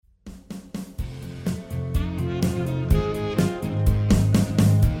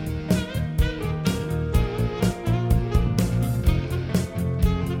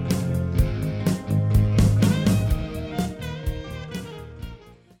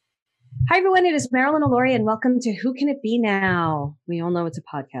Hi, everyone. It is Marilyn Alori, and welcome to Who Can It Be Now? We all know it's a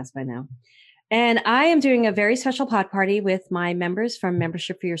podcast by now. And I am doing a very special pod party with my members from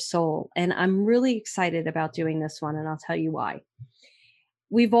Membership for Your Soul. And I'm really excited about doing this one, and I'll tell you why.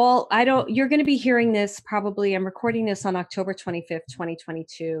 You're going to be hearing this probably. I'm recording this on October 25th,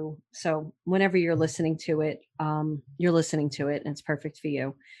 2022. So whenever you're listening to it, you're listening to it, and it's perfect for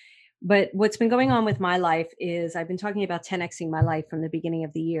you. But what's been going on with my life is I've been talking about 10xing my life from the beginning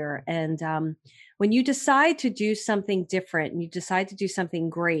of the year. And when you decide to do something different and you decide to do something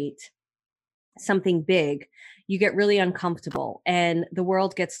great, something big, you get really uncomfortable and the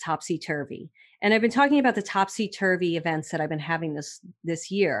world gets topsy-turvy. And I've been talking about the topsy-turvy events that I've been having this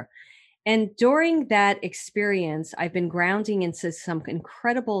year. And during that experience, I've been grounding into some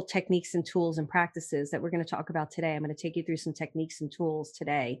incredible techniques and tools and practices that we're going to talk about today. I'm going to take you through some techniques and tools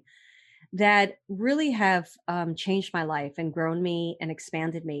today that really have changed my life and grown me and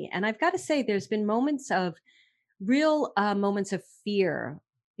expanded me. And I've got to say, there's been moments of real moments of fear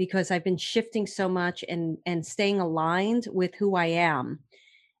because I've been shifting so much and staying aligned with who I am.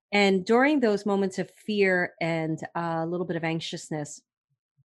 And during those moments of fear and a little bit of anxiousness,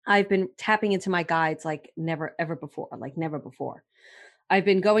 I've been tapping into my guides like never ever before, like never before. I've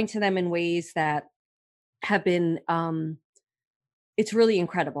been going to them in ways that have been it's really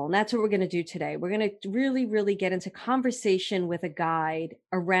incredible. And that's what we're going to do today. We're going to really, really get into conversation with a guide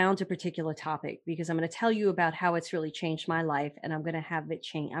around a particular topic because I'm going to tell you about how it's really changed my life and I'm going to have it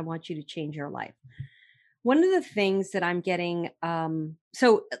change. I want you to change your life. One of the things that I'm getting,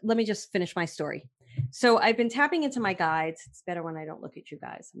 so let me just finish my story. So I've been tapping into my guides. It's better when I don't look at you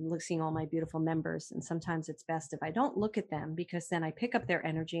guys. I'm seeing all my beautiful members. And sometimes it's best if I don't look at them because then I pick up their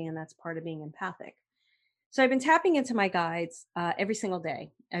energy and that's part of being empathic. So I've been tapping into my guides every single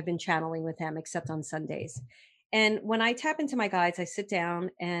day. I've been channeling with them, except on Sundays. And when I tap into my guides, I sit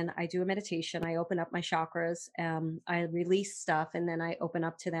down and I do a meditation. I open up my chakras. I release stuff, and then I open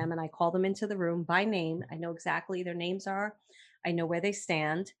up to them and I call them into the room by name. I know exactly their names are. I know where they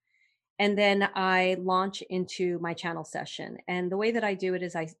stand. And then I launch into my channel session. And the way that I do it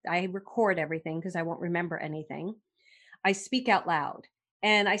is I record everything because I won't remember anything. I speak out loud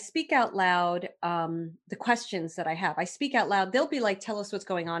and I speak out loud the questions that I have. I speak out loud. They'll be like, tell us what's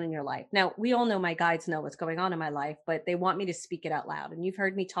going on in your life. Now, we all know my guides know what's going on in my life, but they want me to speak it out loud. And you've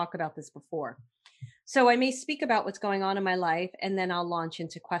heard me talk about this before. So I may speak about what's going on in my life and then I'll launch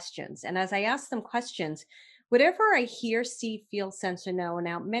into questions. And as I ask them questions, whatever I hear, see, feel, sense, or know.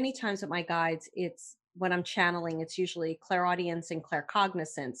 Now, many times with my guides, it's when I'm channeling, it's usually clairaudience and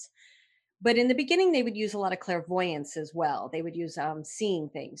claircognizance, but in the beginning, they would use a lot of clairvoyance as well. They would use seeing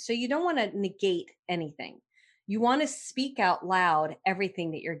things. So you don't want to negate anything. You want to speak out loud everything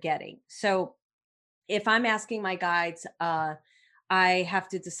that you're getting. So if I'm asking my guides, I have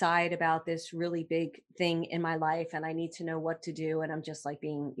to decide about this really big thing in my life and I need to know what to do. And I'm just like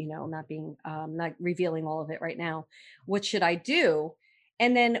being, not revealing all of it right now. What should I do?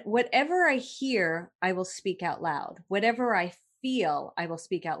 And then whatever I hear, I will speak out loud. Whatever I feel, I will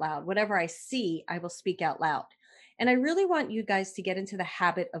speak out loud. Whatever I see, I will speak out loud. And I really want you guys to get into the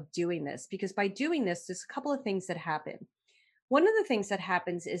habit of doing this because by doing this, there's a couple of things that happen. One of the things that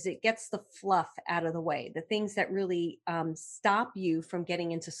happens is it gets the fluff out of the way, the things that really stop you from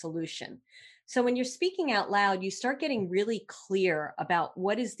getting into solution. So when you're speaking out loud, you start getting really clear about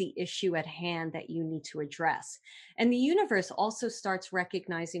what is the issue at hand that you need to address. And the universe also starts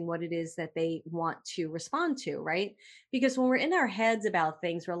recognizing what it is that they want to respond to, right? Because when we're in our heads about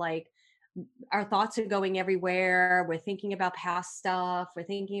things, we're like, our thoughts are going everywhere. We're thinking about past stuff. We're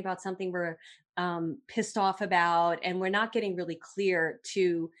thinking about something we're pissed off about, and we're not getting really clear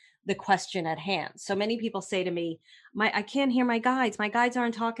to the question at hand. So many people say to me, I can't hear my guides. My guides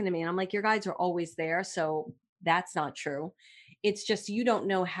aren't talking to me. And I'm like, your guides are always there. So that's not true. It's just you don't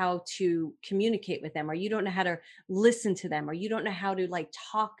know how to communicate with them, or you don't know how to listen to them, or you don't know how to like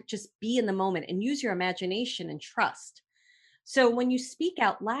talk, just be in the moment and use your imagination and trust. So when you speak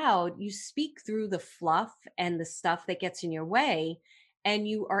out loud, you speak through the fluff and the stuff that gets in your way, and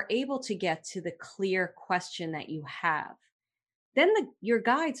you are able to get to the clear question that you have. Then your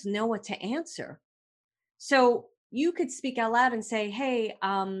guides know what to answer. So you could speak out loud and say, hey,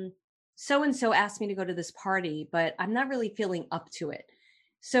 so and so asked me to go to this party, but I'm not really feeling up to it.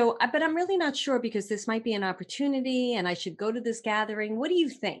 So, but I'm really not sure because this might be an opportunity and I should go to this gathering. What do you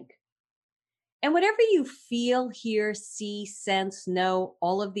think? And whatever you feel, hear, see, sense, know,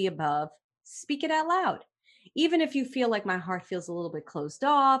 all of the above, speak it out loud. Even if you feel like my heart feels a little bit closed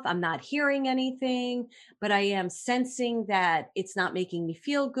off, I'm not hearing anything, but I am sensing that it's not making me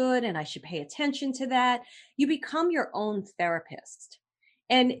feel good and I should pay attention to that. You become your own therapist.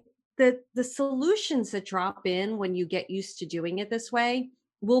 And the solutions that drop in when you get used to doing it this way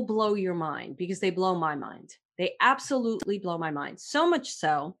will blow your mind, because they blow my mind. They absolutely blow my mind. So much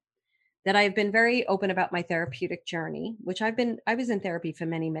so that I've been very open about my therapeutic journey, which I was in therapy for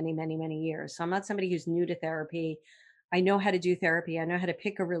many, many, many, many years. So I'm not somebody who's new to therapy. I know how to do therapy. I know how to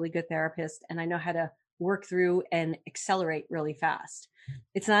pick a really good therapist, and I know how to work through and accelerate really fast.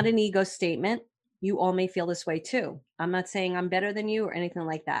 It's not an ego statement. You all may feel this way too. I'm not saying I'm better than you or anything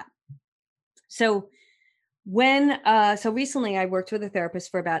like that. So so recently I worked with a therapist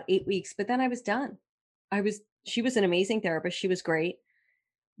for about 8 weeks, but then I was done. She was an amazing therapist. She was great.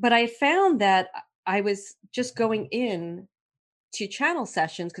 But I found that I was just going in to channel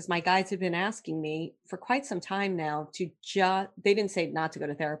sessions because my guides have been asking me for quite some time now to they didn't say not to go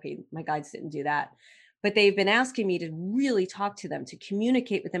to therapy. My guides didn't do that. But they've been asking me to really talk to them, to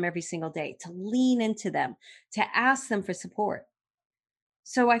communicate with them every single day, to lean into them, to ask them for support.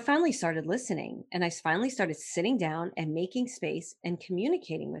 So I finally started listening, and I finally started sitting down and making space and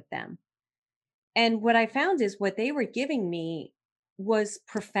communicating with them. And what I found is what they were giving me was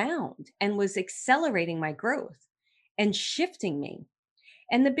profound and was accelerating my growth and shifting me.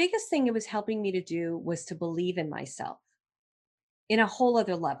 And the biggest thing it was helping me to do was to believe in myself in a whole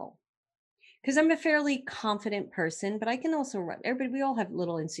other level. Because I'm a fairly confident person, but I can also everybody, we all have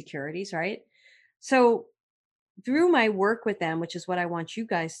little insecurities, right? So through my work with them, which is what I want you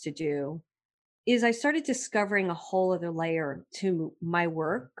guys to do, is I started discovering a whole other layer to my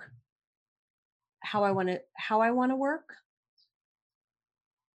work, how I want to work,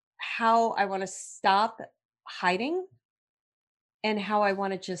 how I want to stop hiding, and how I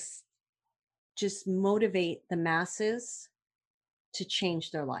want to just motivate the masses to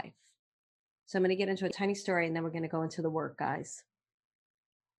change their life. So I'm going to get into a tiny story, and then we're going to go into the work, guys.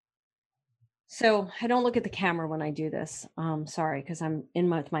 So I don't look at the camera when I do this. Sorry, because I'm in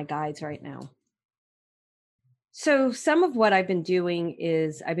with my guides right now. So some of what I've been doing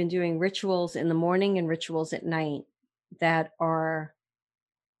is I've been doing rituals in the morning and rituals at night that are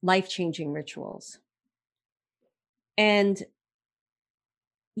life-changing rituals. And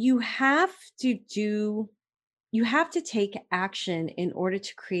you have to do you have to take action in order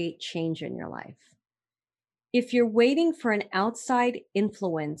to create change in your life. If you're waiting for an outside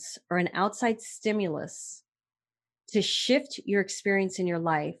influence or an outside stimulus to shift your experience in your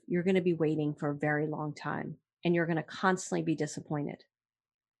life, you're going to be waiting for a very long time, and you're going to constantly be disappointed.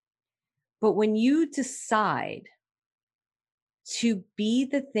 But when you decide to be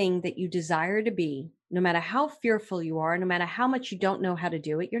the thing that you desire to be, no matter how fearful you are, no matter how much you don't know how to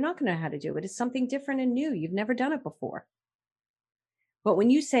do it, you're not going to know how to do it. It's something different and new. You've never done it before. But when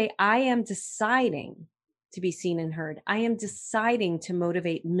you say, I am deciding to be seen and heard, I am deciding to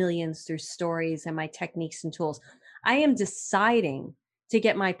motivate millions through stories and my techniques and tools, I am deciding to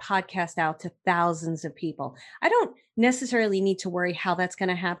get my podcast out to thousands of people. I don't necessarily need to worry how that's going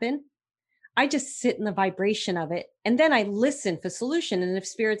to happen. I just sit in the vibration of it, and then I listen for solution. And if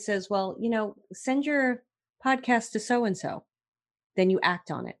spirit says, well, send your podcast to so and so, then you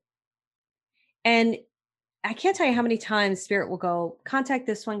act on it. And I can't tell you how many times spirit will go, contact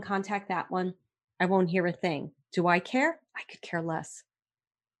this one, contact that one. I won't hear a thing. Do I care? I could care less.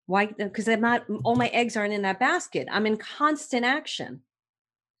 Why? Because all my eggs aren't in that basket. I'm in constant action.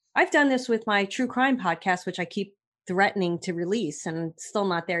 I've done this with my true crime podcast, which I keep threatening to release, and still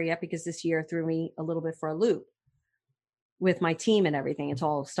not there yet because this year threw me a little bit for a loop with my team and everything. It's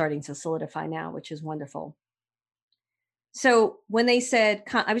all starting to solidify now, which is wonderful. So when they said,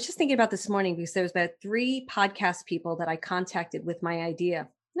 I was just thinking about this morning because there was about 3 podcast people that I contacted with my idea.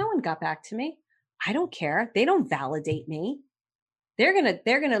 No one got back to me. I don't care. They don't validate me. They're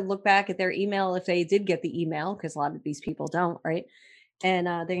going to look back at their email if they did get the email, because a lot of these people don't, right? And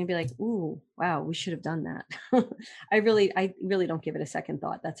they're going to be like, ooh, wow, we should have done that. I really don't give it a second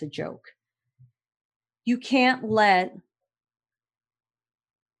thought. That's a joke. You can't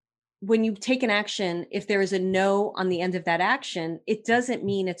when you take an action, if there is a no on the end of that action, it doesn't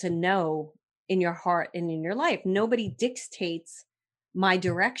mean it's a no in your heart and in your life. Nobody dictates my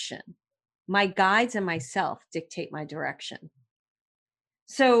direction. My guides and myself dictate my direction.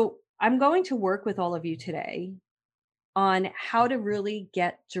 So I'm going to work with all of you today on how to really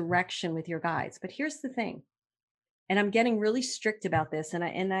get direction with your guides. But here's the thing. And I'm getting really strict about this. And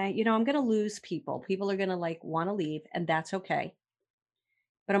I'm going to lose people. People are going to want to leave, and that's okay.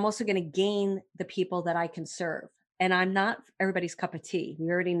 But I'm also going to gain the people that I can serve. And I'm not everybody's cup of tea. We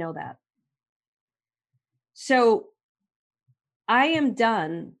already know that. So I am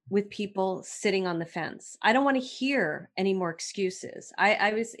done with people sitting on the fence. I don't want to hear any more excuses.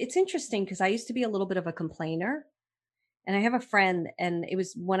 It's interesting because I used to be a little bit of a complainer. And I have a friend, and it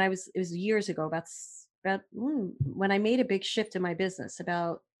was years ago, when I made a big shift in my business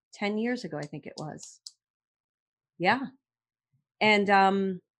about 10 years ago, I think it was. Yeah. And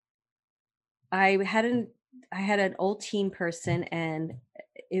I had an I had an old team person, and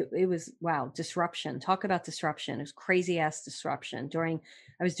it was, wow, disruption. Talk about disruption. It was crazy ass disruption during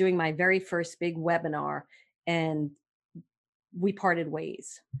I was doing my very first big webinar, and we parted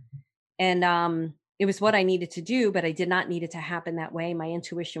ways. And it was what I needed to do, but I did not need it to happen that way. My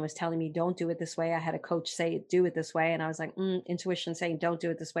intuition was telling me, don't do it this way. I had a coach say, do it this way. And I was like, intuition saying, don't do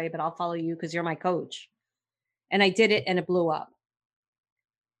it this way, but I'll follow you because you're my coach. And I did it, and it blew up.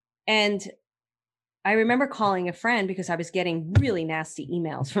 And I remember calling a friend because I was getting really nasty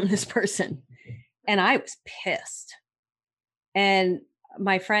emails from this person, and I was pissed. And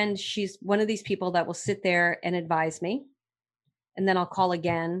my friend, she's one of these people that will sit there and advise me. And then I'll call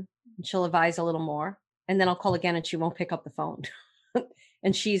again, and she'll advise a little more. And then I'll call again, and she won't pick up the phone.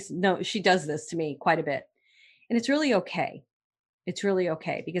 And she does this to me quite a bit. And it's really okay. It's really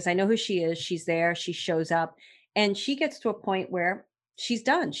okay because I know who she is. She's there, she shows up, and she gets to a point where she's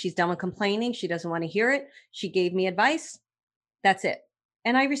done. She's done with complaining. She doesn't want to hear it. She gave me advice. That's it.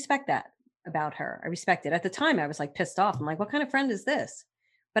 And I respect that about her. I respect it. At the time, I was like pissed off. I'm like, what kind of friend is this?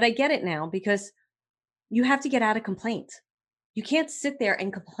 But I get it now because you have to get out of complaint. You can't sit there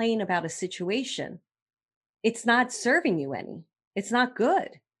and complain about a situation. It's not serving you any. It's not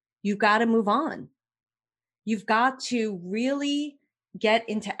good. You got to move on. You've got to really get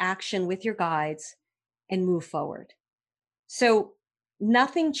into action with your guides and move forward. So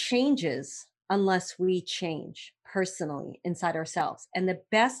nothing changes unless we change personally inside ourselves. And the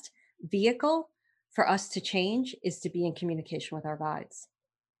best vehicle for us to change is to be in communication with our guides.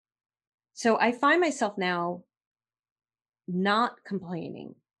 So I find myself now not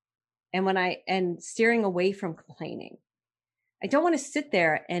complaining, and steering away from complaining. I don't want to sit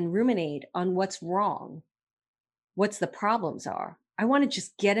there and ruminate on what's wrong, what's the problems are. I want to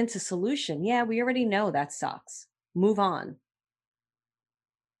just get into solution. Yeah, we already know that sucks. Move on.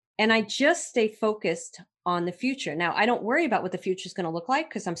 And I just stay focused on the future. Now, I don't worry about what the future is going to look like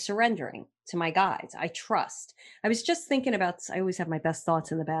because I'm surrendering to my guides. I trust. I was just thinking about, I always have my best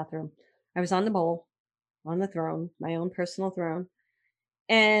thoughts in the bathroom. I was on the bowl, on the throne, my own personal throne.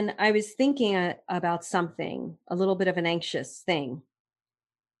 And I was thinking about something, a little bit of an anxious thing.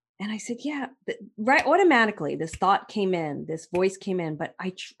 And I said, yeah, right. Automatically, this thought came in, this voice came in, but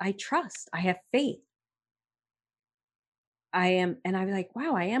I trust, I have faith. And I was like,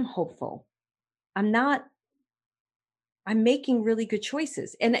 wow, I am hopeful. I'm not, I'm making really good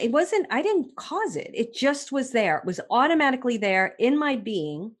choices. And I didn't cause it. It just was there. It was automatically there in my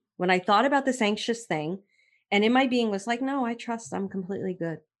being when I thought about this anxious thing. And in my being was like, no, I trust, I'm completely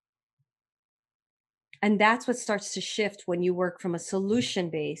good. And that's what starts to shift when you work from a solution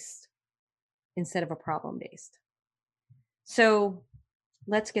based instead of a problem based. So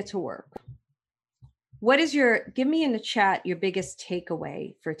let's get to work. Give me in the chat your biggest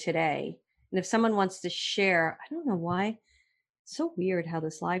takeaway for today. And if someone wants to share, I don't know why. It's so weird how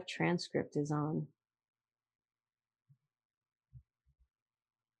this live transcript is on.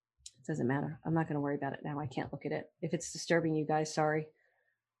 It doesn't matter. I'm not going to worry about it now. I can't look at it. If it's disturbing you guys, sorry.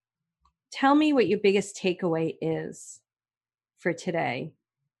 Tell me what your biggest takeaway is for today.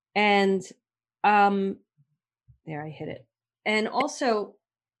 And there, I hit it. And also,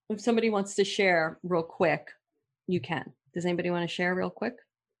 if somebody wants to share real quick, you can. Does anybody want to share real quick?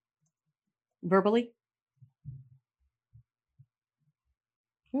 Verbally?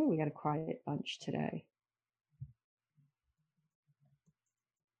 Oh, we got a quiet bunch today.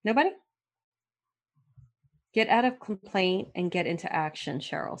 Nobody? Get out of complaint and get into action,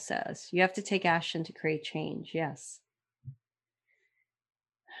 Cheryl says. You have to take action to create change. Yes.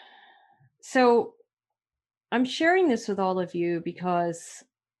 So I'm sharing this with all of you because,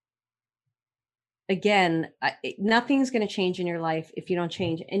 again, nothing's going to change in your life if you don't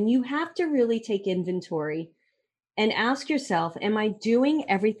change. And you have to really take inventory and ask yourself, am I doing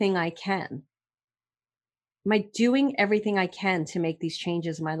everything I can? Am I doing everything I can to make these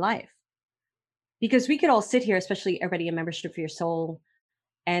changes in my life? Because we could all sit here, especially everybody in Membership for Your Soul,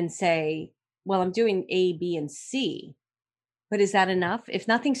 and say, well, I'm doing A, B, and C. But is that enough? If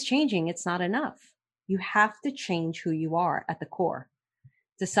nothing's changing, it's not enough. You have to change who you are at the core.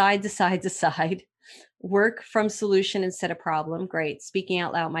 Decide. Work from solution instead of problem. Great. Speaking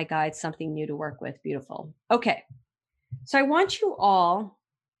out loud, my guide, something new to work with. Beautiful. Okay. So I want you all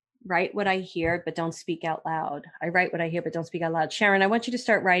write what I hear, but don't speak out loud. I write what I hear, but don't speak out loud. Sharon, I want you to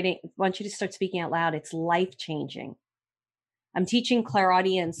start writing. I want you to start speaking out loud. It's life changing. I'm teaching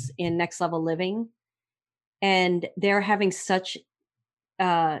clairaudience in Next Level Living. and they're having such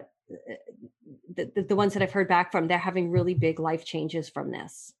uh the ones that I've heard back from, they're having really big life changes from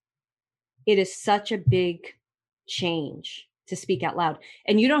this. It is such a big change to speak out loud.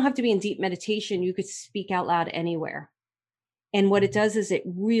 And you don't have to be in deep meditation. You could speak out loud anywhere. And what it does is it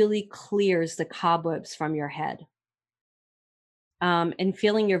really clears the cobwebs from your head. And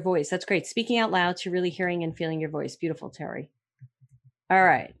feeling your voice. That's great. Speaking out loud to really hearing and feeling your voice. Beautiful, Terry. All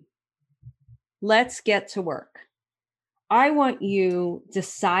right. Let's get to work. I want you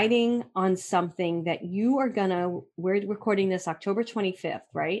deciding on something that you are we're recording this October 25th,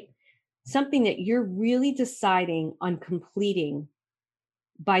 right? Something that you're really deciding on completing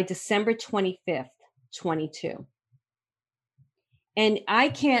by December 25th, 22. And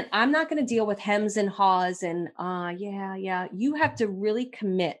I'm not going to deal with hems and haws and, yeah. You have to really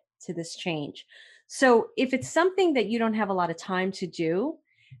commit to this change. So if it's something that you don't have a lot of time to do,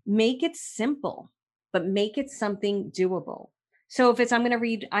 make it simple, but make it something doable. So if it's,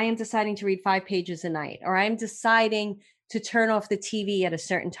 I am deciding to read 5 pages a night, or I'm deciding to turn off the TV at a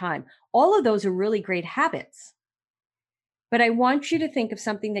certain time. All of those are really great habits. But I want you to think of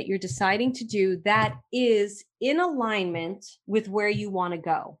something that you're deciding to do that is in alignment with where you want to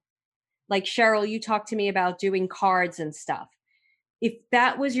go. Like Cheryl, you talked to me about doing cards and stuff. If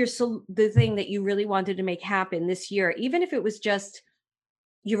that was the thing that you really wanted to make happen this year, even if it was just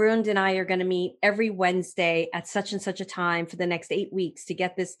Jeroen and I are going to meet every Wednesday at such and such a time for the next 8 weeks to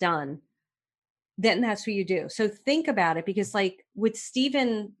get this done, then that's what you do. So think about it, because like with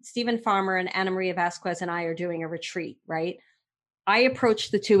Stephen Farmer and Ana Maria Vasquez and I are doing a retreat, right? I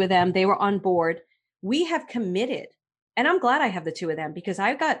approached the two of them. They were on board. We have committed. And I'm glad I have the two of them, because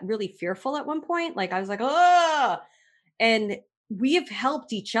I got really fearful at one point. Like I was like, oh, and we have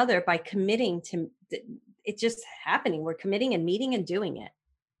helped each other by committing to it just happening. We're committing and meeting and doing it.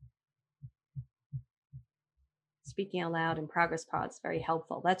 Speaking out loud and progress pods, very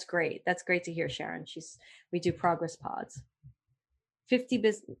helpful. That's great. That's great to hear, Sharon. We do progress pods. 50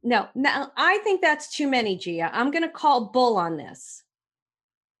 business. No, I think that's too many, Gia. I'm going to call bull on this.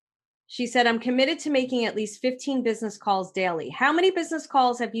 She said, I'm committed to making at least 15 business calls daily. How many business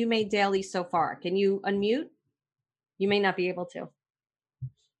calls have you made daily so far? Can you unmute? You may not be able to. Okay.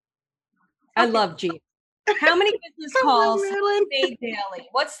 I love Gia. How many business calls have you made daily?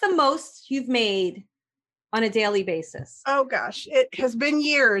 What's the most you've made on a daily basis? Oh gosh, it has been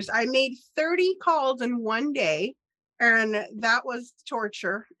years. I made 30 calls in one day, and that was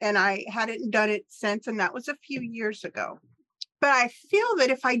torture. And I hadn't done it since, and that was a few years ago. But I feel that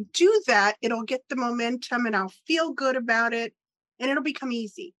if I do that, it'll get the momentum and I'll feel good about it and it'll become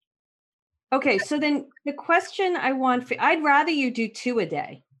easy. Okay, so then the question I'd rather you do 2 a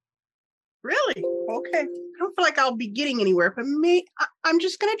day. Really? Okay. I don't feel like I'll be getting anywhere, but I'm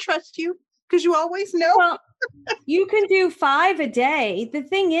just going to trust you, because you always know. Well, you can do 5 a day. The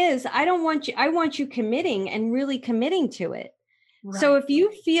thing is, I want you committing and really committing to it. Right. So if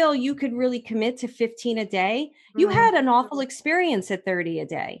you feel you could really commit to 15 a day, you had an awful experience at 30 a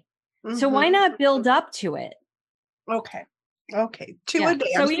day. Mm-hmm. So why not build up to it? Okay. 2 a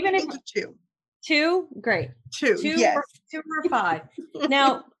day. So even if 2, great. 2, yes. 2 or 5.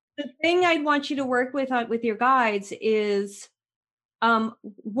 Now, the thing I'd want you to work with your guides is,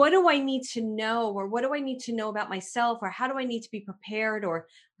 what do I need to know, or what do I need to know about myself, or how do I need to be prepared, or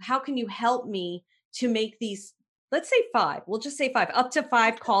how can you help me to make these, let's say 5, we'll just say 5, up to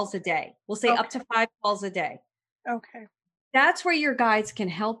 5 calls a day. We'll say up to 5 calls a day. Okay. That's where your guides can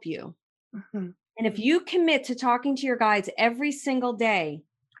help you. Mm-hmm. And if you commit to talking to your guides every single day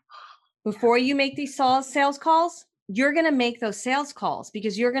before you make these sales calls, you're going to make those sales calls,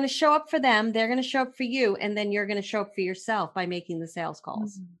 because you're going to show up for them. They're going to show up for you. And then you're going to show up for yourself by making the sales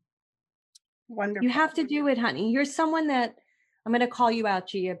calls. Wonderful. You have to do it, honey. You're someone that I'm going to call you out,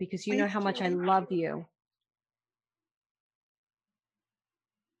 Gia, because you know how much I love you.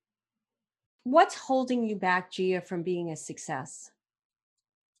 What's holding you back, Gia, from being a success?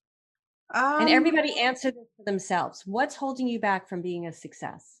 And everybody answer this for themselves. What's holding you back from being a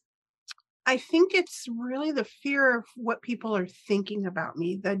success? I think it's really the fear of what people are thinking about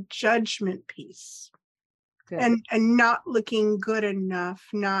me, the judgment piece. Good. And not looking good enough,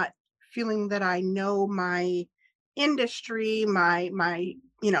 not feeling that I know my industry, my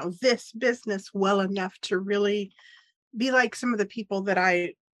this business well enough to really be like some of the people that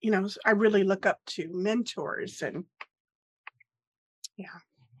I really look up to, mentors. And yeah.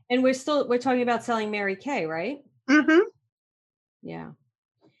 And we're talking about selling Mary Kay, right? Mm-hmm. Yeah.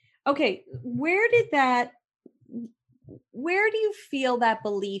 Okay, where do you feel that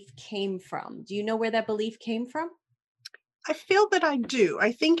belief came from? Do you know where that belief came from? I feel that I do.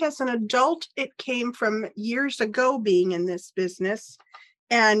 I think as an adult, it came from years ago being in this business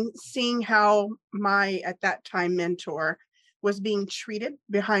and seeing how my, at that time, mentor was being treated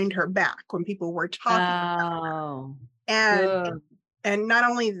behind her back when people were talking. Oh, And good. and not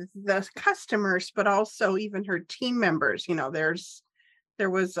only the customers, but also even her team members. There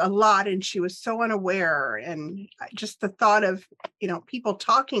was a lot, and she was so unaware, and just the thought of people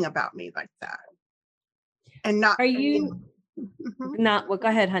talking about me like that and not Are you you know, mhm, not, well, go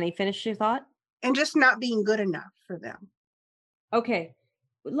ahead, honey. Finish your thought. and just not being good enough for them. Okay.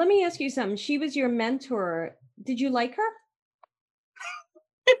 Let me ask you something. She was your mentor. Did you like her?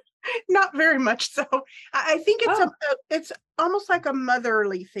 Not very much so. I think Oh, it's almost like a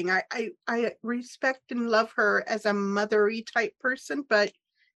motherly thing. I respect and love her as a mothery type person, but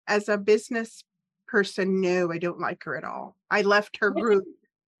as a business person, no, I don't like her at all. I left her what group.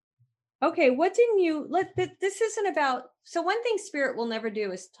 okay. What didn't you this isn't about, so one thing spirit will never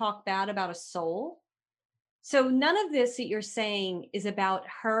do is talk bad about a soul. So none of this that you're saying is about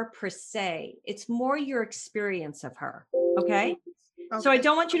her per se. It's more your experience of her. Okay. So I Okay.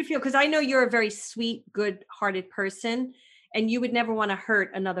 don't want you to feel, because I know you're a very sweet, good hearted person and you would never want to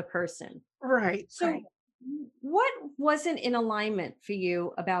hurt another person. Right, So right. what wasn't in alignment for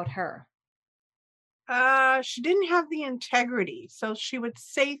you about her? She didn't have the integrity. So she would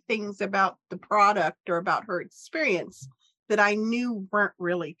say things about the product or about her experience that I knew weren't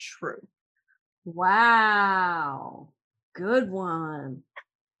really true. Wow. Good one.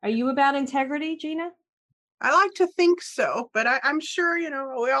 Are you about integrity, Gina? I like to think so, but I'm sure,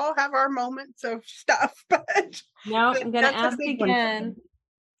 we all have our moments of stuff, but No, I'm going to that's a ask big one for me. again.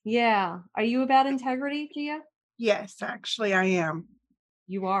 Yeah. Are you about integrity, Gia? Yes, actually I am.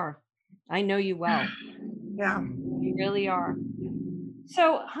 You are. I know you well. Yeah. You really are.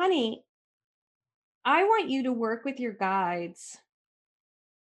 So, honey, I want you to work with your guides.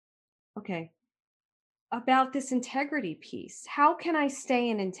 Okay. About this integrity piece. How can I stay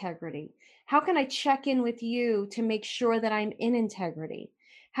in integrity? How can I check in with you to make sure that I'm in integrity?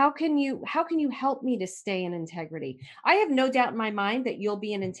 How can you help me to stay in integrity? I have no doubt in my mind that you'll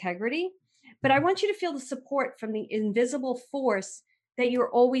be in integrity, but I want you to feel the support from the invisible force that you're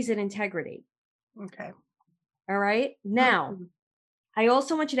always in integrity. Okay. All right? Now, Mhm. I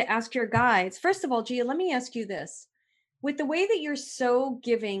also want you to ask your guides. First of all, Gia, let me ask you this. With the way that you're so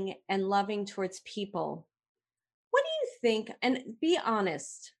giving and loving towards people, what do you think? And be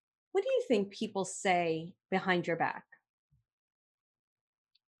honest. What do you think people say behind your back?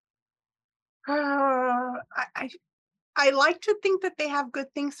 I like to think that they have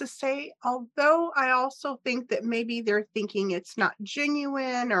good things to say, although I also think that maybe they're thinking it's not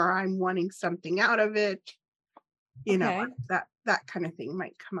genuine or I'm wanting something out of it. You know, Okay. that kind of thing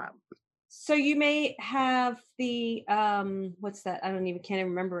might come up. So you may have the what's that? I don't even can't even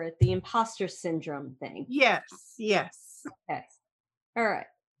remember it. The imposter syndrome thing. Yes, yes. Okay. All right.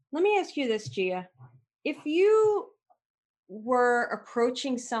 Let me ask you this, Gia. If you were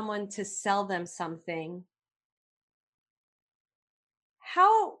approaching someone to sell them something,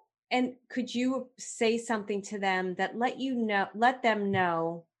 how and could you say something to them that let them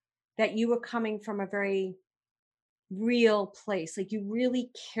know that you were coming from a very real place, like you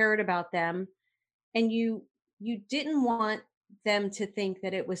really cared about them and you didn't want them to think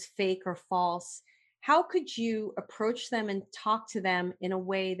that it was fake or false? How could you approach them and talk to them in a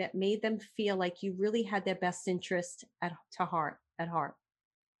way that made them feel like you really had their best interest at heart?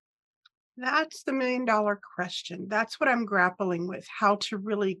 That's the $1,000,000 question. That's what I'm grappling with, how to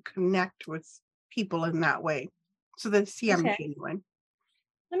really connect with people in that way so they see I'm Okay. genuine.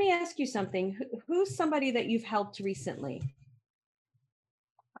 Let me ask you something. Who's somebody that you've helped recently?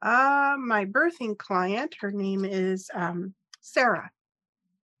 My birthing client, her name is Sarah.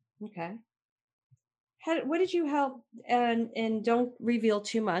 Okay. What did you help? And don't reveal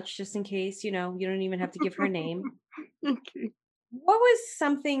too much, just in case, you don't even have to give her name. Okay. What was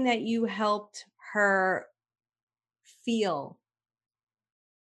something that you helped her feel?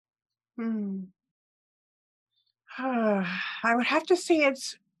 Hmm. I would have to say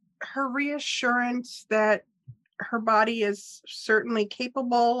it's her reassurance that her body is certainly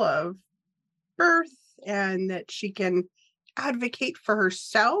capable of birth and that she can advocate for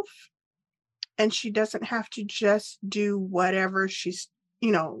herself and she doesn't have to just do whatever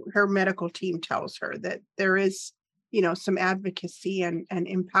her medical team tells her, that there is, some advocacy and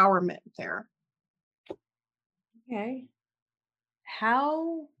empowerment there. Okay.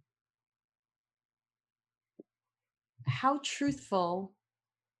 How how truthful,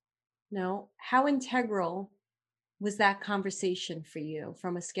 no, how integral was that conversation for you,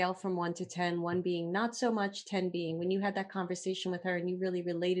 from a scale from 1 to 10, 1 being not so much, 10 being when you had that conversation with her and you really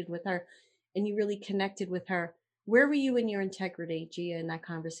related with her and you really connected with her? Where were you in your integrity, Gia, in that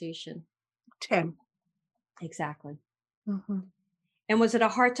conversation? 10. Exactly. Mhm. And was it a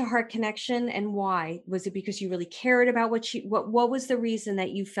heart to heart connection, and why? Was it because you really cared about what was the reason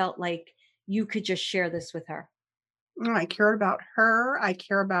that you felt like you could just share this with her? I care about her. I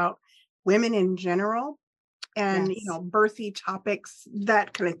care about women in general and, Yes. birthy topics,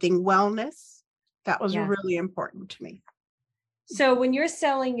 that kind of thing, wellness. That was Yes. really important to me. So when you're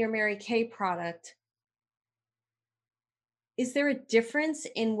selling your Mary Kay product, is there a difference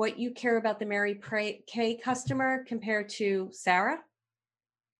in what you care about the Kay customer compared to Sarah?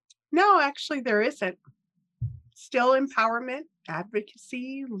 No, actually, there isn't. Still empowerment,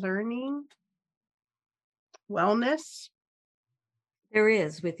 advocacy, learning, wellness. There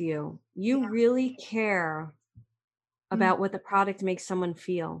is with you. You really care Mm, about what the product makes someone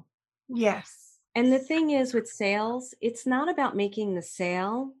feel. yes. And the thing is with sales, it's not about making the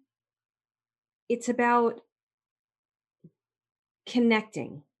sale. It's about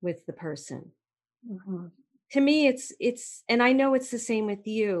connecting with the person. Mhm. To me, it's and I know it's the same with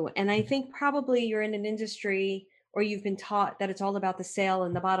you. And I think probably you're in an industry or you've been taught that it's all about the sale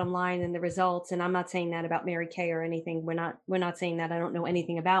and the bottom line and the results. And I'm not saying that about Mary Kay or anything. We're not saying that. I don't know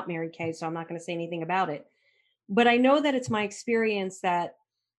anything about Mary Kay, so I'm not going to say anything about it. But I know that it's my experience that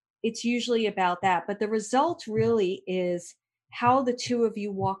it's usually about that. But the result really is how the two of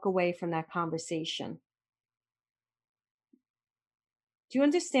you walk away from that conversation. Do you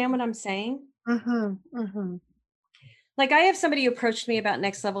understand what I'm saying? Mhm. Mhm. Like, I have somebody who approached me about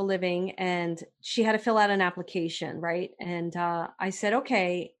Next Level Living, and she had to fill out an application, right? And I said,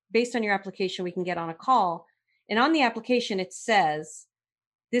 okay, based on your application, we can get on a call. And on the application, it says,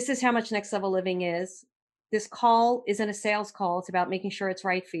 this is how much Next Level Living is. This call isn't a sales call. It's about making sure it's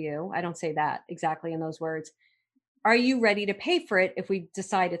right for you. I don't say that exactly in those words. Are you ready to pay for it if we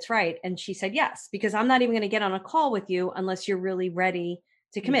decide it's right? And she said, yes, because I'm not even going to get on a call with you unless you're really ready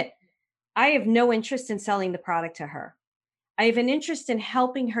to Yeah. commit. I have no interest in selling the product to her. I have an interest in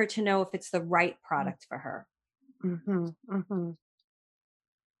helping her to know if it's the right product for her. Mhm. Mhm.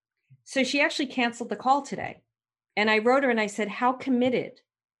 So she actually canceled the call today. And I wrote her and I said, how committed?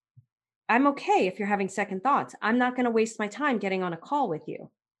 I'm okay if you're having second thoughts. I'm not going to waste my time getting on a call with you.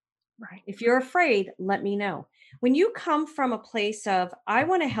 Right. If you're afraid, let me know. When you come from a place of, I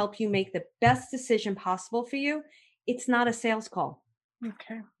want to help you make the best decision possible for you, it's not a sales call.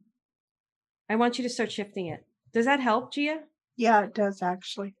 Okay. I want you to start shifting it. Does that help, Gia? Yeah, it does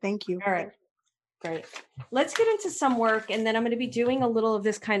actually. Thank you. All right. Great. Let's get into some work, and then I'm going to be doing a little of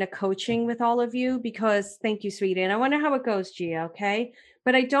this kind of coaching with all of you because thank you, sweetie. And I wonder how it goes, Gia, okay?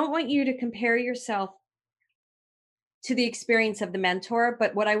 But I don't want you to compare yourself to the experience of the mentor.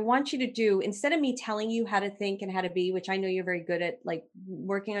 But what I want you to do, instead of me telling you how to think and how to be, which I know you're very good at, like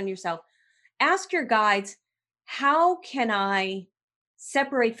working on yourself, ask your guides, how can I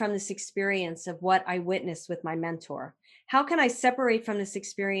separate from this experience of what I witnessed with my mentor? How can I separate from this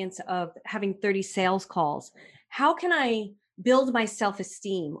experience of having 30 sales calls? How can I build my self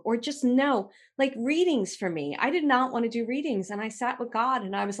esteem or just know, like readings for me? I did not want to do readings. And I sat with God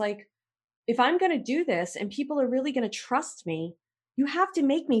and I was like, if I'm going to do this and people are really going to trust me, you have to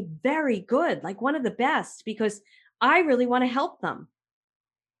make me very good, like one of the best, because I really want to help them.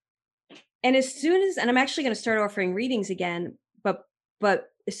 And as soon as, and I'm actually going to start offering readings again,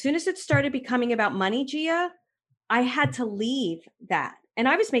 but as soon as it started becoming about money, Gia, I had to leave that. And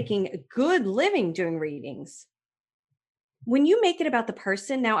I was making a good living doing readings. When you make it about the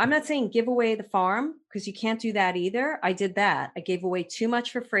person, now I'm not saying give away the farm because you can't do that either. I did that. I gave away too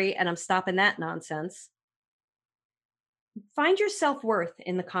much for free and I'm stopping that nonsense. Find your self worth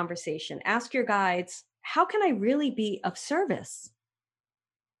in the conversation. Ask your guides, how can I really be of service?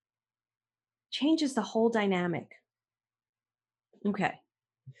 Changes the whole dynamic. Okay.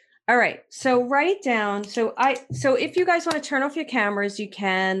 All right. So write down. So if you guys want to turn off your cameras, you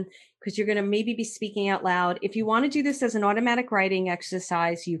can, because you're going to maybe be speaking out loud. If you want to do this as an automatic writing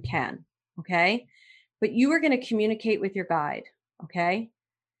exercise, you can. Okay. But you are going to communicate with your guide. Okay.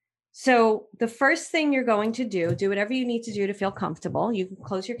 So the first thing you're going to do whatever you need to do to feel comfortable. You can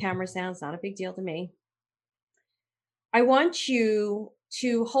close your cameras down. It's not a big deal to me. I want you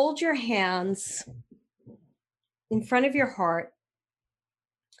to hold your hands in front of your heart.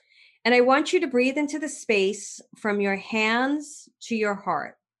 And I want you to breathe into the space from your hands to your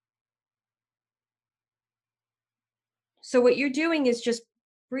heart. So, what you're doing is just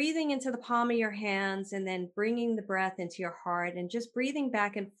breathing into the palm of your hands and then bringing the breath into your heart and just breathing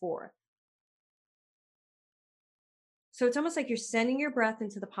back and forth. So it's almost like you're sending your breath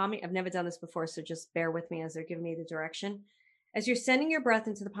into the palm. I've never done this before, so just bear with me as they're giving me the direction. As you're sending your breath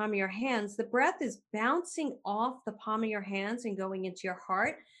into the palm of your hands, the breath is bouncing off the palm of your hands and going into your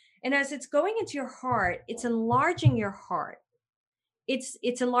heart. And as it's going into your heart, it's enlarging your heart. It's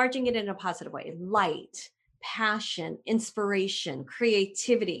enlarging it in a positive way. Light, passion, inspiration,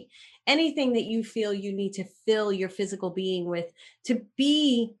 creativity, anything that you feel you need to fill your physical being with to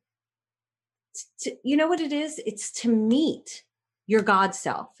be you know what it is? It's to meet your God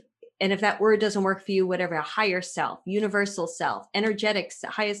self. And if that word doesn't work for you, whatever, a higher self, universal self, energetic,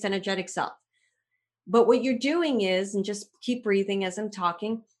 highest energetic self. But what you're doing is, and just keep breathing as I'm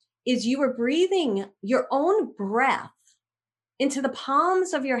talking, is you are breathing your own breath into the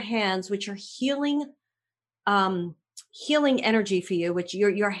palms of your hands, which are healing energy for you, which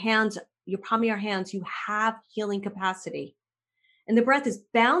your hands, your palm of your hands, you have healing capacity. And the breath is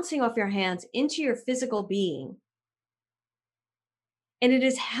bouncing off your hands into your physical being. And it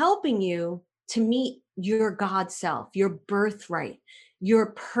is helping you to meet your God self, your birthright,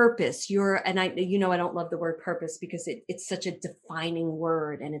 your purpose, and I don't love the word purpose because it's such a defining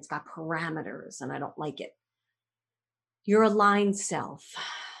word and it's got parameters and I don't like it. Your aligned self.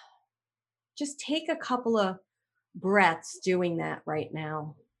 Just take a couple of breaths doing that right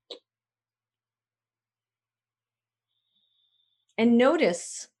now. And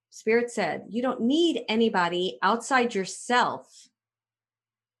notice, Spirit said, you don't need anybody outside yourself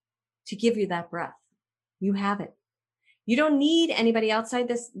to give you that breath. You have it. You don't need anybody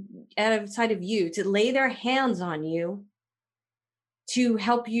outside of you to lay their hands on you to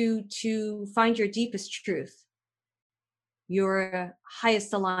help you to find your deepest truth, your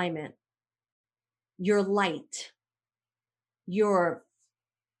highest alignment, your light, your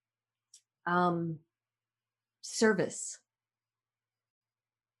service.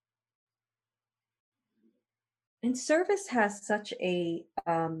 And service has such a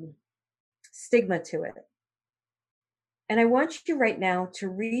stigma to it. And I want you right now to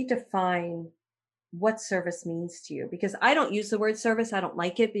redefine what service means to you, because I don't use the word service. I don't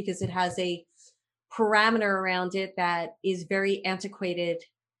like it because it has a parameter around it that is very antiquated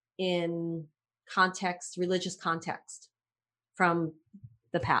in context, religious context from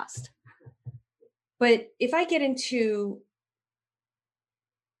the past. But if I get into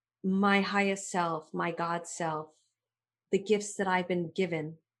my highest self, my God self, the gifts that I've been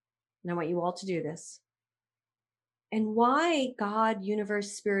given, and I want you all to do this, and why God,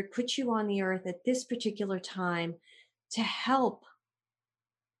 universe, spirit put you on the earth at this particular time to help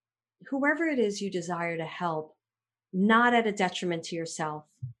whoever it is you desire to help, not at a detriment to yourself,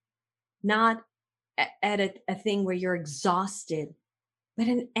 not at a thing where you're exhausted, but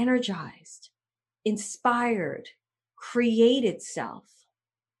an energized, inspired, created self,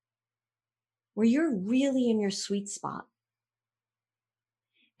 where you're really in your sweet spot.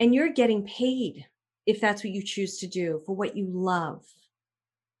 And you're getting paid, if that's what you choose to do, for what you love.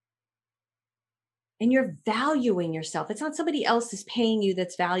 And you're valuing yourself. It's not somebody else is paying you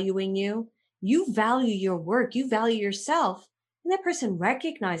that's valuing you. You value your work, you value yourself, and that person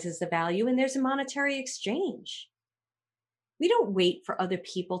recognizes the value, and there's a monetary exchange. We don't wait for other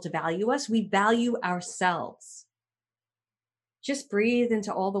people to value us. We value ourselves. Just breathe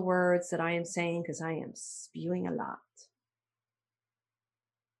into all the words that I am saying because I am spewing a lot.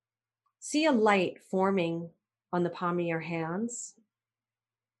 See a light forming on the palm of your hands.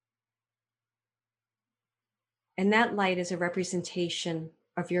 And that light is a representation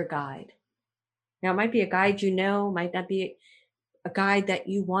of your guide. Now, it might be a guide you know, might not be a guide that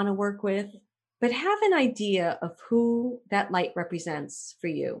you want to work with, but have an idea of who that light represents for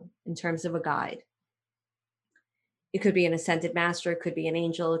you in terms of a guide. It could be an ascended master, it could be an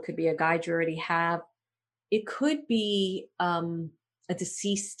angel, it could be a guide you already have. It could be a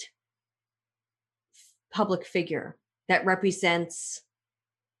deceased public figure that represents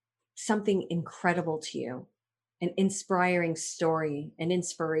something incredible to you, an inspiring story, an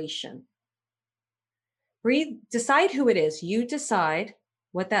inspiration. Breathe, decide who it is. You decide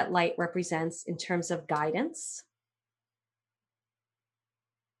what that light represents in terms of guidance.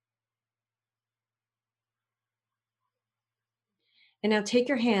 And now take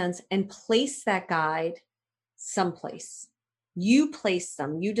your hands and place that guide someplace. You place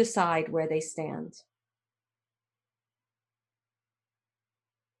them, you decide where they stand.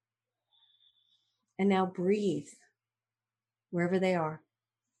 And now breathe wherever they are.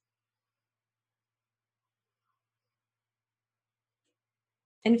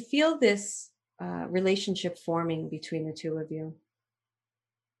 And feel this relationship forming between the two of you.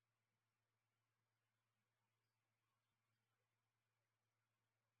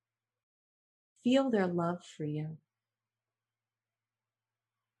 Feel their love for you.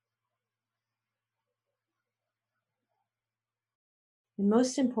 And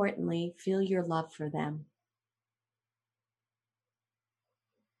most importantly, feel your love for them.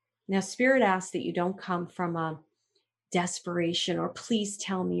 Now, Spirit asks that you don't come from a desperation or please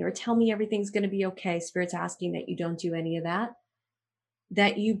tell me or tell me everything's going to be okay. Spirit's asking that you don't do any of that,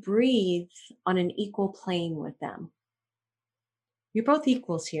 that you breathe on an equal plane with them. You're both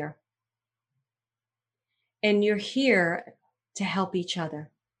equals here. And you're here to help each other.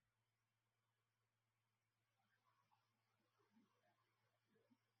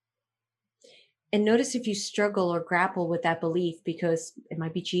 And notice if you struggle or grapple with that belief, because it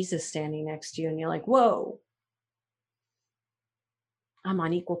might be Jesus standing next to you and you're like, whoa, I'm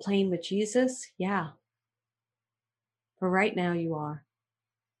on equal plane with Jesus. Yeah. For right now, you are.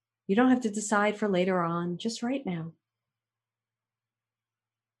 You don't have to decide for later on, just right now.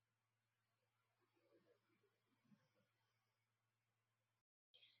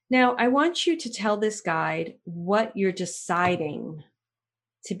 Now, I want you to tell this guide what you're deciding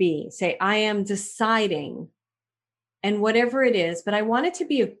to be. Say, I am deciding, and whatever it is, but I want it to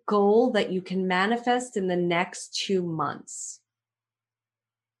be a goal that you can manifest in the next 2 months.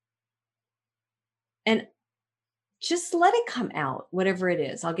 And just let it come out, whatever it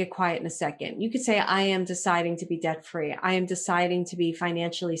is. I'll get quiet in a second. You could say, I am deciding to be debt free. I am deciding to be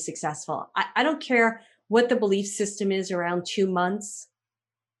financially successful. I don't care what the belief system is around 2 months,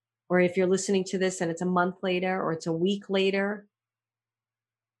 or if you're listening to this and it's a month later or it's a week later.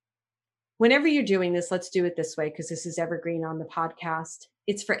 Whenever you're doing this, let's do it this way because this is evergreen on the podcast.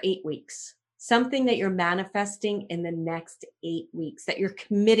 It's for 8 weeks. Something that you're manifesting in the next 8 weeks that you're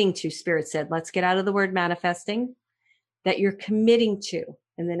committing to. Spirit said, let's get out of the word manifesting, that you're committing to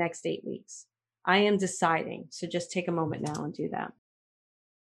in the next 8 weeks. I am deciding. So just take a moment now and do that.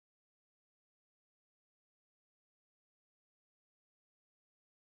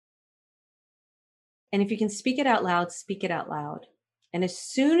 And if you can speak it out loud, speak it out loud. And as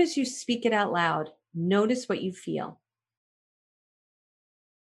soon as you speak it out loud, notice what you feel.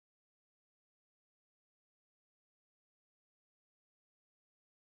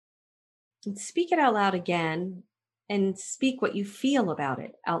 And speak it out loud again and speak what you feel about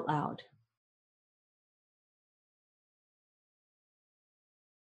it out loud.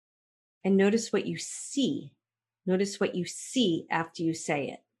 And notice what you see. Notice what you see after you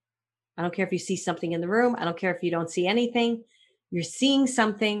say it. I don't care if you see something in the room. I don't care if you don't see anything. You're seeing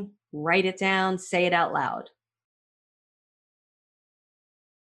something, write it down, say it out loud.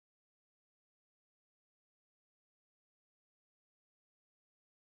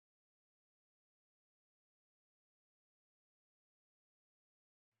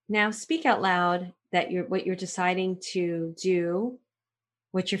 Now speak out loud that what you're deciding to do,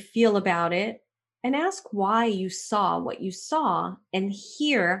 what you feel about it, and ask why you saw what you saw and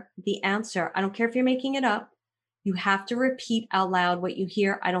hear the answer. I don't care if you're making it up. You have to repeat out loud what you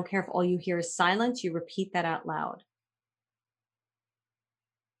hear. I don't care if all you hear is silence. You repeat that out loud.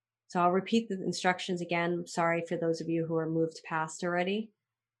 So I'll repeat the instructions again. Sorry for those of you who are moved past already.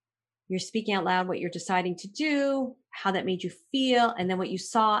 You're speaking out loud what you're deciding to do, how that made you feel, and then what you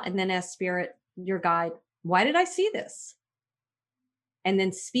saw, and then ask Spirit, your guide, why did I see this? And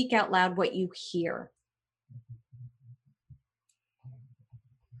then speak out loud what you hear.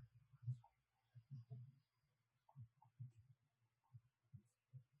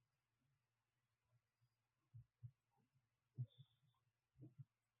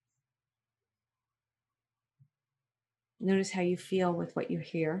 Notice how you feel with what you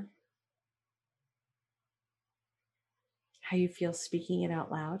hear, how you feel speaking it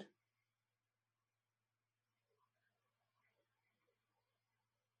out loud.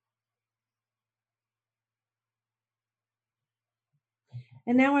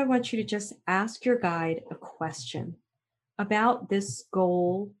 And now I want you to just ask your guide a question about this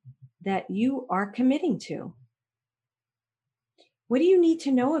goal that you are committing to. What do you need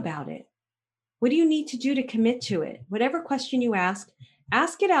to know about it? What do you need to do to commit to it? Whatever question you ask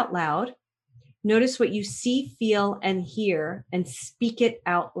it out loud. Notice what you see, feel, and hear, and speak it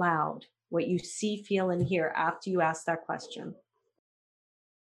out loud. What you see, feel, and hear after you ask that question.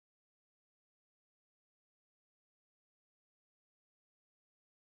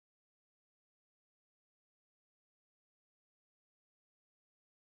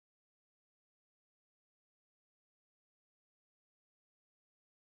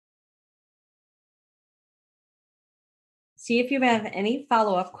 See if you have any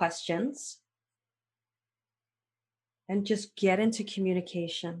follow-up questions, and just get into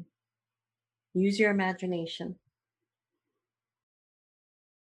communication. Use your imagination.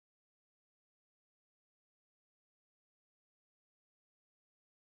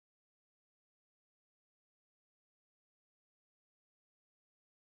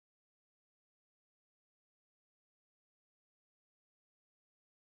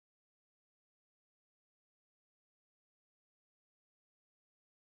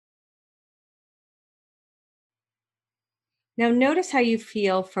 Now notice how you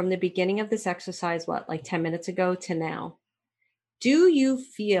feel from the beginning of this exercise, what, like 10 minutes ago to now. Do you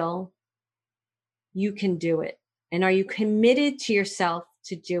feel you can do it? And are you committed to yourself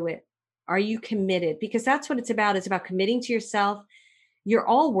to do it? Are you committed? Because that's what it's about. It's about committing to yourself. You're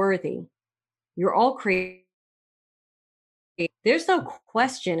all worthy. You're all creative. There's no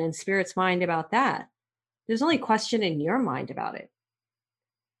question in Spirit's mind about that. There's only question in your mind about it.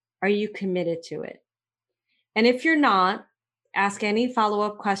 Are you committed to it? And if you're not, ask any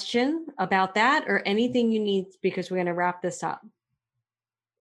follow-up question about that or anything you need, because we're going to wrap this up.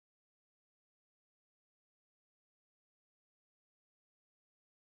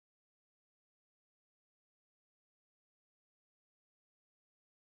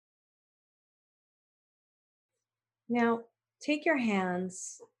 Now, take your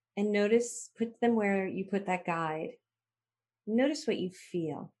hands and notice, put them where you put that guide. Notice what you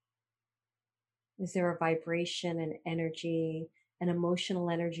feel. Is there a vibration, an energy, an emotional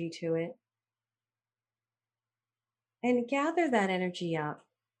energy to it? And gather that energy up.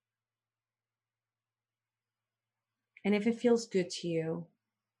 And if it feels good to you,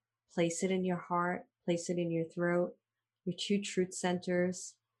 place it in your heart, place it in your throat, your two truth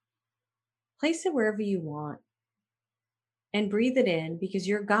centers. Place it wherever you want. And breathe it in, because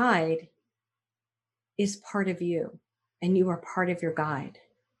your guide is part of you and you are part of your guide.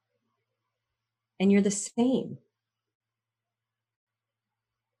 And you're the same.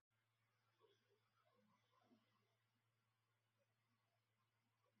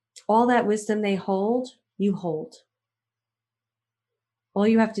 All that wisdom they hold, you hold. All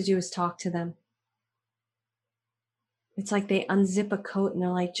you have to do is talk to them. It's like they unzip a coat and they're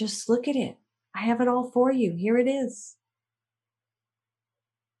like, just look at it. I have it all for you. Here it is.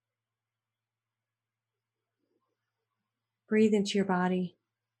 Breathe into your body.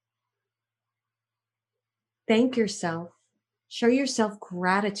 Thank yourself. Show yourself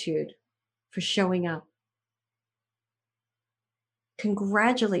gratitude for showing up.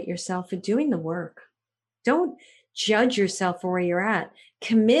 Congratulate yourself for doing the work. Don't judge yourself for where you're at.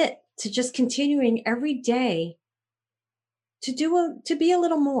 Commit to just continuing every day to be a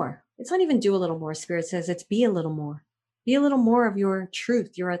little more. It's not even do a little more. Spirit says it's be a little more. Be a little more of your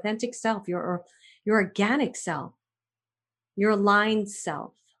truth, your authentic self, your organic self, your aligned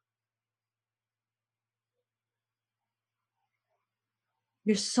self,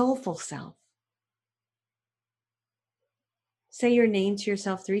 your soulful self. Say your name to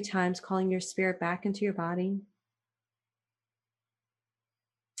yourself 3 times, calling your spirit back into your body.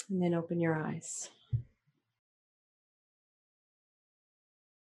 And then open your eyes.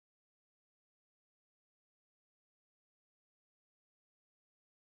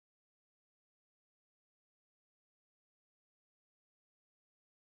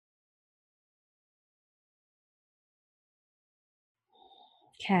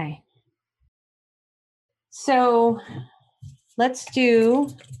 Okay. So let's do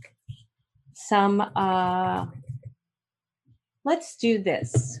let's do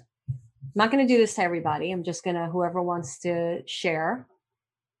this. I'm not going to do this to everybody. I'm just going to, whoever wants to share.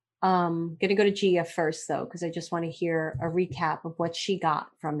 Going to go to Gia first, though, because I just want to hear a recap of what she got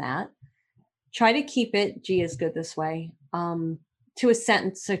from that. Try to keep it, Gia's good this way, to a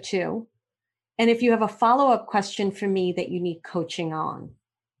sentence or two. And if you have a follow-up question for me that you need coaching on,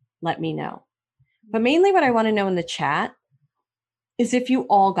 let me know. But mainly what I want to know in the chat is if you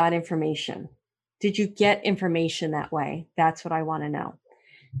all got information. Did you get information that way? That's what I want to know.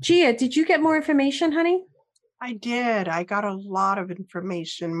 Gia, did you get more information, honey? I did. I got a lot of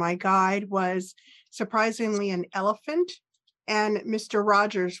information. My guide was surprisingly an elephant, and Mr.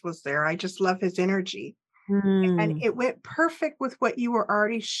 Rogers was there. I just love his energy. And it went perfect with what you were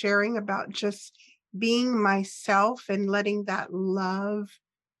already sharing about just being myself and letting that love.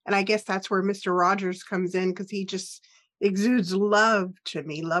 And I guess that's where Mr. Rogers comes in, because he just exudes love to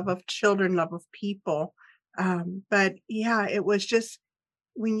me, love of children, love of people. But yeah, it was just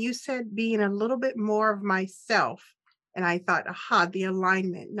when you said being a little bit more of myself, and I thought, aha, the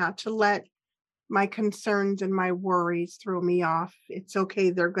alignment, not to let my concerns and my worries throw me off. It's okay.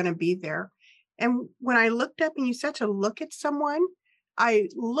 They're going to be there. And when I looked up and you said to look at someone, I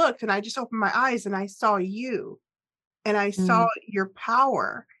looked and I just opened my eyes and I saw you, and I saw your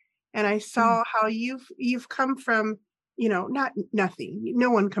power, and I saw how you've come from, not nothing.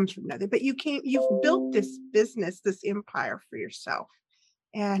 No one comes from nothing, but you've built this business, this empire for yourself.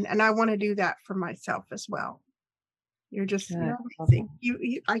 And I want to do that for myself as well. You're amazing.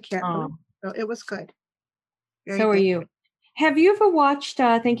 I can't believe it. So it was good. So are you. Have you ever watched,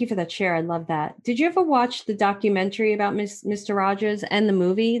 thank you for that share. I love that. Did you ever watch the documentary about Mr. Rogers and the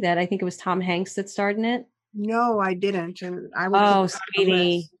movie that I think it was Tom Hanks that starred in it? No, I didn't. And I will put Oh, that on the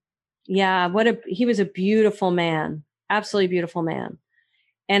sweetie. list. Yeah, he was a beautiful man. Absolutely beautiful man.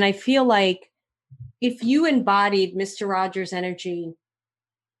 And I feel like if you embodied Mr. Rogers' energy,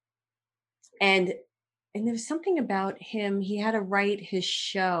 and there was something about him, he had to write his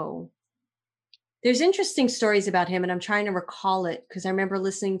show. There's interesting stories about him, and I'm trying to recall it because I remember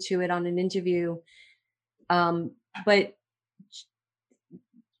listening to it on an interview. But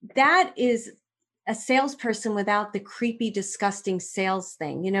that is a salesperson without the creepy, disgusting sales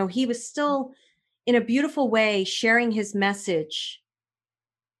thing. You know, he was still in a beautiful way sharing his message,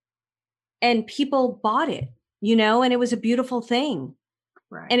 and people bought it, you know, and it was a beautiful thing.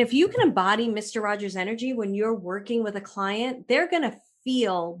 Right. And if you can embody Mr. Rogers' energy when you're working with a client, they're going to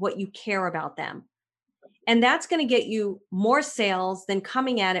feel what you care about them. And that's going to get you more sales than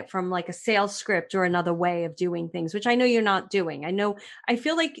coming at it from like a sales script or another way of doing things, which I know you're not doing. I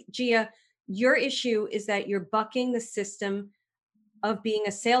feel like, Gia, your issue is that you're bucking the system of being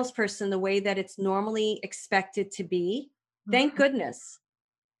a salesperson the way that it's normally expected to be. Thank goodness.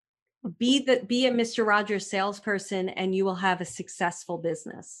 Be a Mr. Rogers salesperson and you will have a successful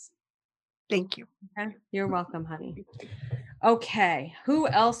business. Thank you. Okay. You're welcome, honey. Okay. Who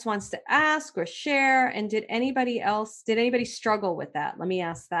else wants to ask or share? And did anybody struggle with that? Let me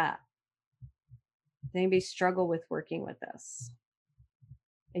ask that. Did anybody struggle with working with this?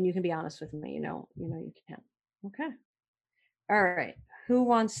 And you can be honest with me. You can. Okay. All right. Who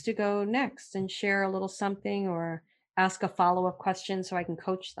wants to go next and share a little something or ask a follow-up question so I can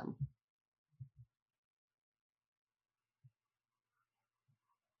coach them?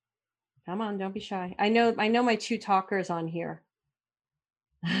 Come on, don't be shy. I know my two talkers on here.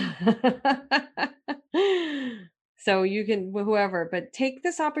 So you can, whoever, but take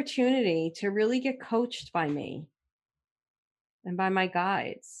this opportunity to really get coached by me and by my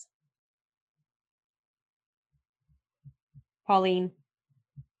guides. Pauline,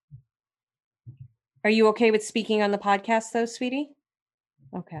 are you okay with speaking on the podcast though, sweetie?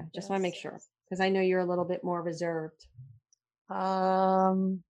 Okay, just want to make sure because I know you're a little bit more reserved.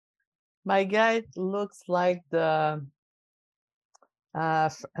 My guide looks like the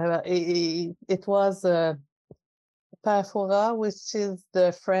it was Parfoura, which is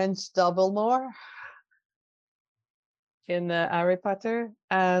the French Dumbledore in Harry Potter,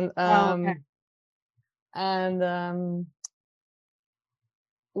 and Okay.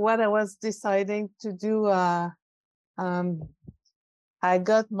 what I was deciding to do, I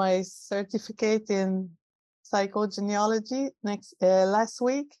got my certificate in psychogenealogy last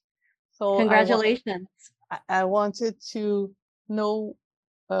week. So Congratulations. I wanted to know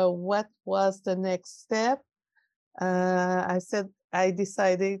what was the next step. I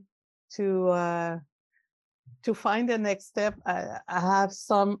decided to find the next step. I have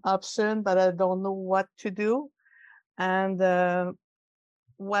some option, but I don't know what to do. And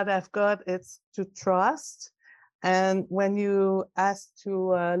what I've got is to trust. And when you asked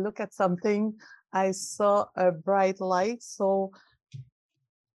to look at something, I saw a bright light. So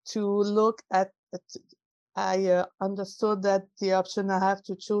to look at it, I understood that the option I have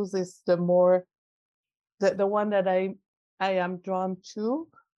to choose is the one that I am drawn to.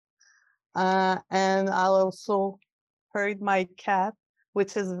 And I also heard my cat,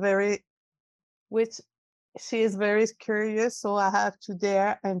 which she is very curious. So I have to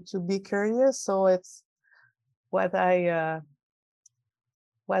dare and to be curious. So it's what I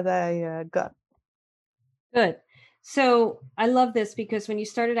got. Good. So I love this because when you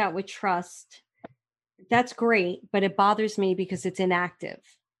started out with trust, that's great, but it bothers me because it's inactive.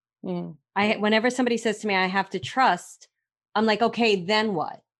 Whenever somebody says to me, I have to trust, I'm like, okay, then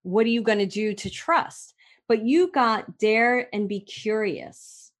what? What are you going to do to trust? But you got dare and be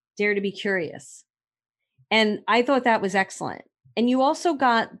curious, dare to be curious. And I thought that was excellent. And you also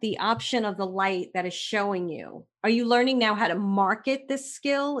got the option of the light that is showing you. Are you learning now how to market this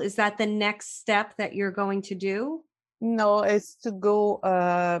skill? Is that the next step that you're going to do? No, it's to go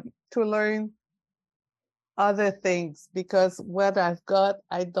to learn other things, because what I've got,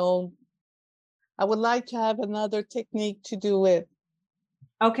 I would like to have another technique to do it.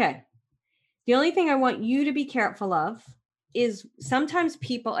 Okay. The only thing I want you to be careful of is sometimes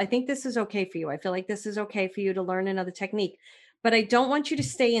people, I think this is okay for you. I feel like this is okay for you to learn another technique, but I don't want you to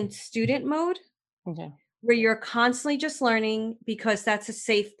stay in student mode. Okay. Where you're constantly just learning because that's a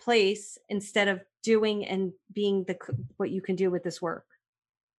safe place instead of doing and being what you can do with this work.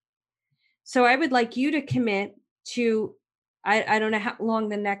 So I would like you to commit to, I don't know how long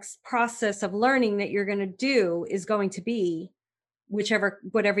the next process of learning that you're going to do is going to be,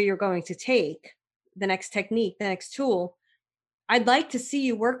 whatever you're going to take, the next technique, the next tool. I'd like to see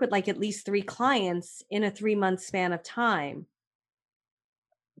you work with like at least 3 clients in a 3-month span of time.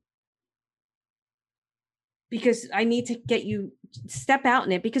 Because I need to get you step out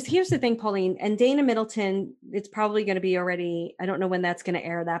in it. Because here's the thing, Pauline, and Dana Middleton, it's probably going to be already, I don't know when that's going to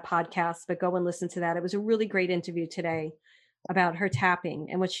air, that podcast, but go and listen to that. It was a really great interview today about her tapping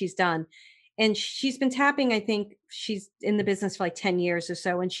and what she's done. And she's been tapping, I think she's in the business for like 10 years or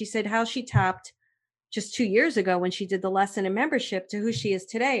so. And she said how she tapped just 2 years ago when she did the lesson in membership to who she is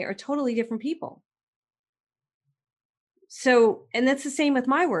today are totally different people. So, and that's the same with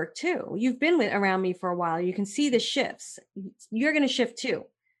my work too. You've been around me for a while. You can see the shifts. You're going to shift too.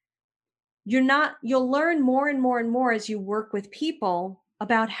 You'll learn more and more and more as you work with people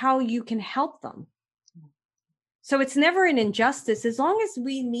about how you can help them. So it's never an injustice. As long as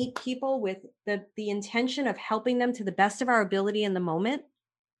we meet people with the intention of helping them to the best of our ability in the moment,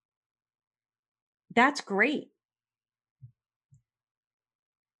 that's great.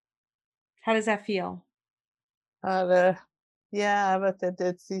 How does that feel? Yeah, I have a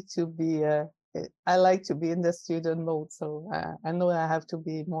tendency to be, I like to be in the student mode. So I know I have to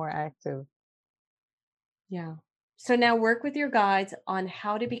be more active. Yeah. So now work with your guides on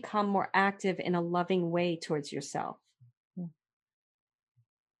how to become more active in a loving way towards yourself.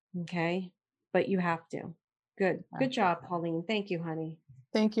 Okay. But you have to. Good. Good job, Pauline. Thank you, honey.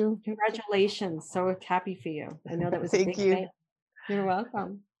 Thank you. Congratulations. So happy for you. I know that was a Thank big you. thing. You're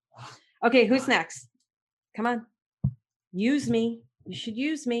welcome. Okay. Who's next? Come on. Use me. You should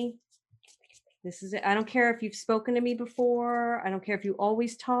use me. This is it. I don't care if you've spoken to me before. I don't care if you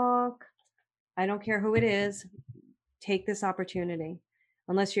always talk. I don't care who it is. Take this opportunity.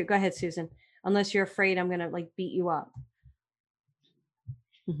 Unless you're, go ahead, Susan. Unless you're afraid I'm going to like beat you up.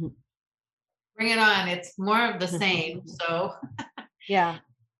 Bring it on. It's more of the same. So yeah.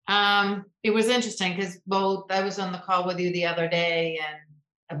 It was interesting because both I was on the call with you the other day and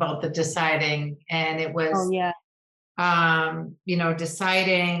about the deciding, and it was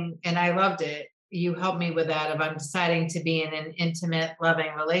deciding, and I loved it. You helped me with that of I'm deciding to be in an intimate,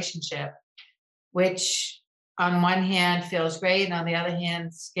 loving relationship, which on one hand feels great, and on the other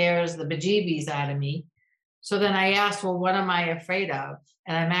hand scares the bejeebies out of me. So then I asked, well, what am I afraid of?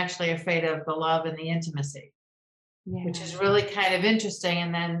 And I'm actually afraid of the love and the intimacy, which is really kind of interesting.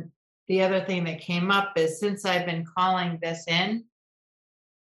 And then the other thing that came up is since I've been calling this in,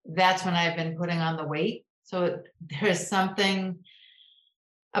 that's when I've been putting on the weight. So there's something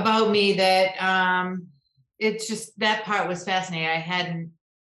about me that it's just, that part was fascinating. I hadn't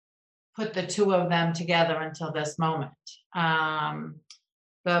put the two of them together until this moment.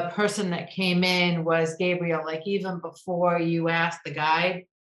 The person that came in was Gabriel. Like even before you asked the guide,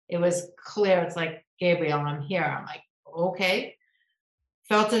 it was clear. It's like, Gabriel, I'm here. I'm like, okay.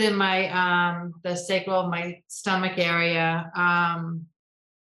 Felt it in my, the sacral, my stomach area.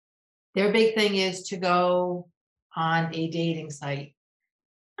 Their big thing is to go on a dating site.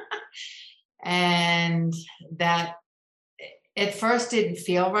 And that at first didn't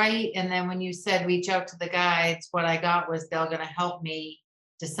feel right. And then when you said reach out to the guides, what I got was they're going to help me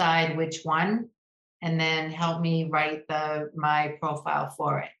decide which one and then help me write my profile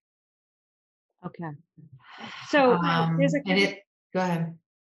for it. Okay. So there's a go ahead.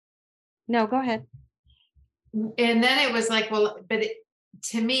 No, go ahead. And then it was like, well, but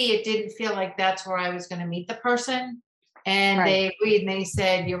to me, it didn't feel like that's where I was going to meet the person. And they agreed and they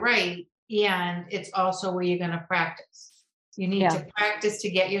said, you're right. And it's also where you're going to practice. You need to practice to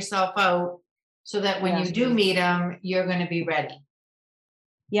get yourself out so that when you do meet them, you're going to be ready.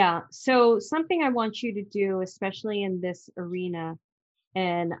 Yeah. So something I want you to do, especially in this arena,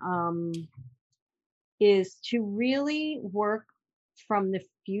 and is to really work from the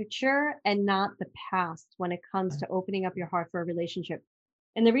future and not the past when it comes to opening up your heart for a relationship.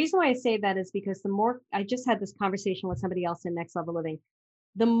 And the reason why I say that is because the more, I just had this conversation with somebody else in Next Level Living,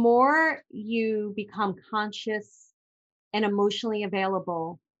 the more you become conscious and emotionally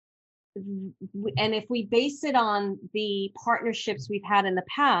available, and if we base it on the partnerships we've had in the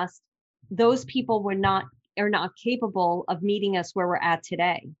past, those people are not capable of meeting us where we're at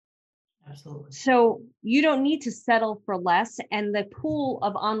today. Absolutely. So you don't need to settle for less. And the pool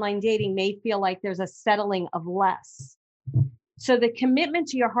of online dating may feel like there's a settling of less. So the commitment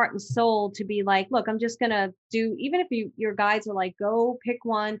to your heart and soul to be like, look, I'm just going to do, even if your guides are like, go pick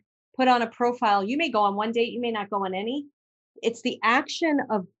one, put on a profile. You may go on one date, you may not go on any. It's the action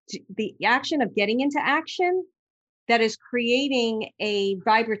of getting into action that is creating a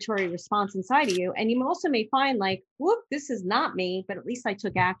vibratory response inside of you. And you also may find like, whoop, this is not me, but at least I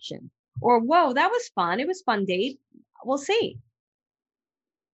took action. Or, whoa, that was fun. It was a fun date. We'll see.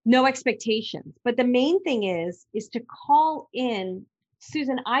 no expectations. But the main thing is to call in.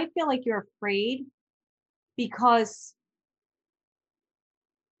 Susan, I feel like you're afraid because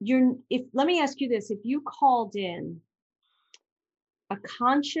let me ask you this, if you called in a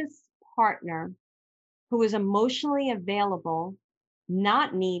conscious partner who is emotionally available,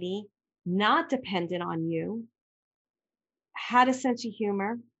 not needy, not dependent on you, had a sense of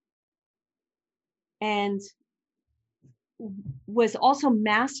humor, and was also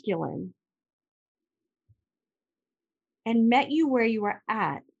masculine, and met you where you were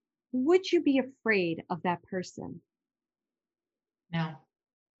at, would you be afraid of that person? No.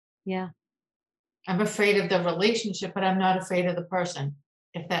 Yeah. I'm afraid of the relationship, but I'm not afraid of the person,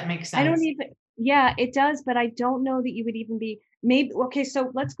 if that makes sense. I don't even, yeah, it does, but I don't know that you would even be, maybe, okay,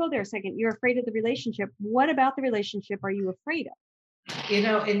 so let's go there a second. You're afraid of the relationship. What about the relationship are you afraid of? You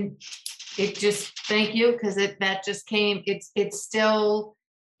know, and it just, thank you, because that just came, it's still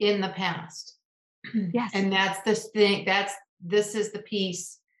in the past. Yes. And that's this thing, this is the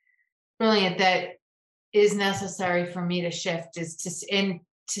piece, brilliant, that is necessary for me to shift, is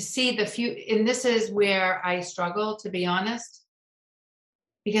to see the few, and this is where I struggle, to be honest,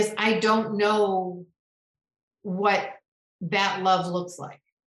 because I don't know what that love looks like.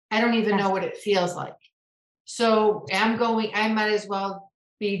 I don't even know what it feels like. So I might as well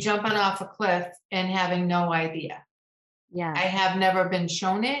be jumping off a cliff and having no idea. Yeah. I have never been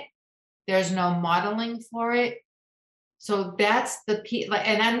shown it. There's no modeling for it. So that's the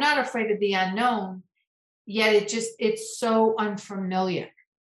and I'm not afraid of the unknown, yet it's so unfamiliar.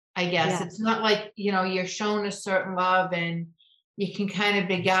 I guess it's not like, you're shown a certain love and you can kind of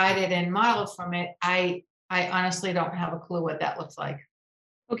be guided and modeled from it. I honestly don't have a clue what that looks like.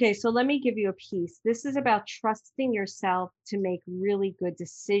 Okay, so let me give you a piece. This is about trusting yourself to make really good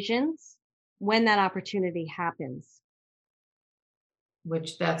decisions when that opportunity happens.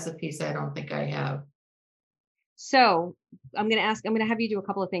 Which that's a piece I don't think I have. So I'm going to have you do a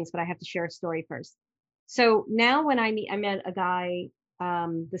couple of things, but I have to share a story first. So now when I met a guy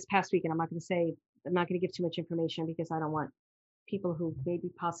this past week, and I'm not going to give too much information because I don't want people who maybe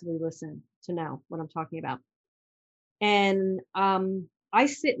possibly listen to know what I'm talking about. And I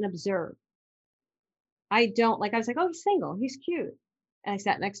sit and observe. I was like, oh, he's single, he's cute. And I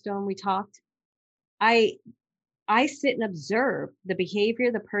sat next to him, we talked. I sit and observe the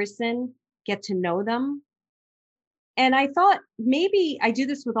behavior, the person, get to know them. And I thought maybe I do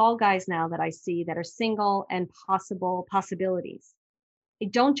this with all guys now that I see that are single and possibilities. I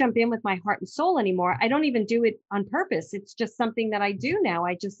don't jump in with my heart and soul anymore. I don't even do it on purpose. It's just something that I do now.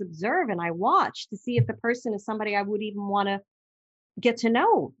 I just observe and I watch to see if the person is somebody I would even want to get to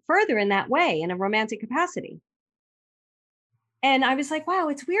know further in that way, in a romantic capacity. And I was like, wow,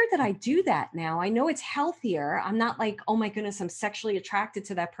 it's weird that I do that now. I know it's healthier. I'm not like, oh my goodness, I'm sexually attracted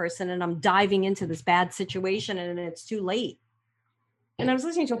to that person and I'm diving into this bad situation and it's too late. And I was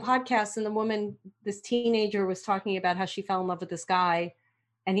listening to a podcast and the woman, this teenager, was talking about how she fell in love with this guy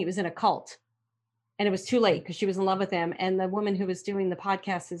and he was in a cult. And it was too late because she was in love with him. And the woman who was doing the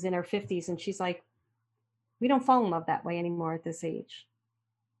podcast is in her 50s. And she's like, we don't fall in love that way anymore at this age.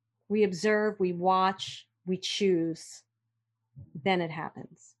 We observe, we watch, we choose. Then it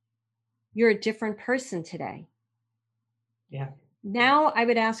happens. You're a different person today. Yeah. Now I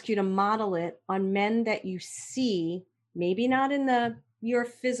would ask you to model it on men that you see, maybe not in your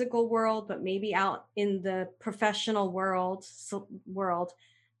physical world, but maybe out in the professional world.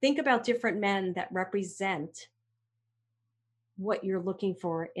 Think about different men that represent what you're looking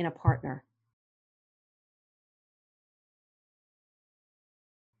for in a partner.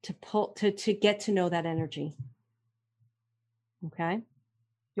 To get to know that energy. Okay.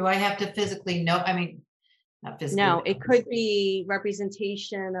 Do I have to physically know? I mean, not physically. No, it could be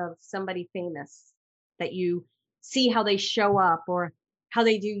representation of somebody famous that you see how they show up or how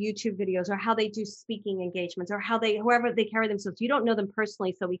they do YouTube videos or how they do speaking engagements or however they carry themselves. You don't know them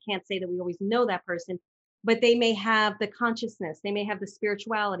personally, so we can't say that we always know that person, but they may have the consciousness, they may have the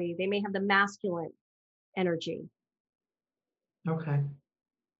spirituality, they may have the masculine energy. Okay.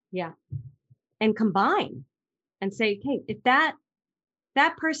 Yeah. And combine and say, okay, if that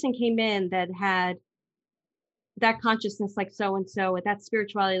person came in that had that consciousness like so-and-so, with that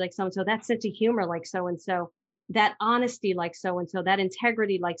spirituality like so-and-so, that sense of humor like so-and-so, that honesty like so-and-so, that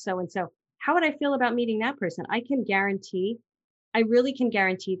integrity like so-and-so, how would I feel about meeting that person? I really can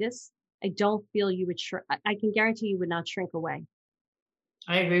guarantee this. I don't feel you would I can guarantee you would not shrink away.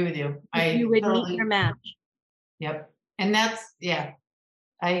 I agree with you. You would meet your match. Yep. And that's, yeah,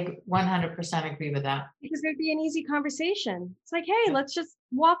 I 100% agree with that. Because there'd be an easy conversation. It's like, hey, let's just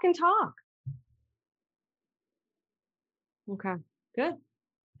walk and talk. Okay, good.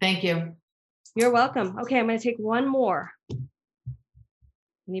 Thank you. You're welcome. Okay, I'm going to take one more.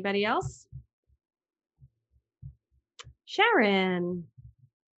 Anybody else? Sharon.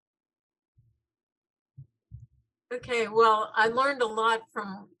 Okay, well, I learned a lot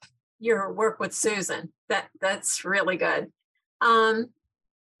from your work with Susan. That's really good.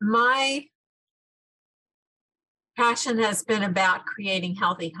 My passion has been about creating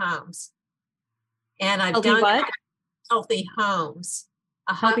healthy homes. And I've Healthy done what? healthy homes.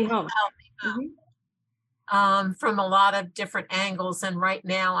 Healthy home. Healthy home. From a lot of different angles. And right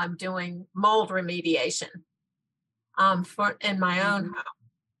now I'm doing mold remediation in my own home.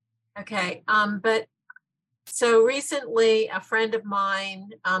 Okay. But so recently a friend of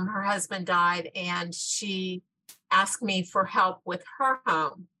mine, her husband died, and she asked me for help with her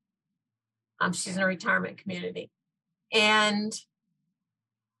home. She's in a retirement community. And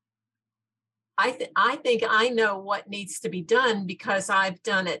I think I know what needs to be done because I've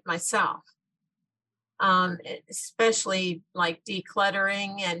done it myself. Especially like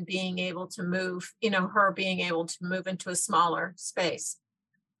decluttering and being able to move, her being able to move into a smaller space.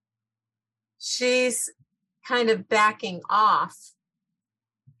 She's kind of backing off.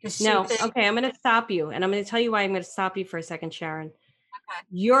 No, okay, I'm going to stop you. And I'm going to tell you why I'm going to stop you for a second, Sharon. Okay.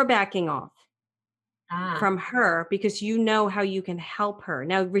 You're backing off from her because you know how you can help her.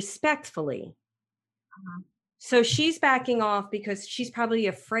 Now, respectfully. So she's backing off because she's probably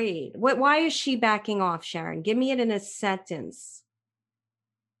afraid. Why is she backing off, Sharon? Give me it in a sentence.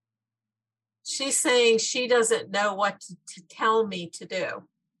 She's saying she doesn't know what to tell me to do.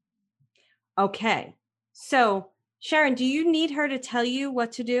 Okay. So, Sharon, do you need her to tell you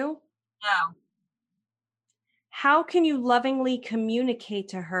what to do? No. How can you lovingly communicate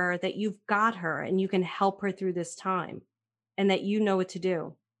to her that you've got her and you can help her through this time and that you know what to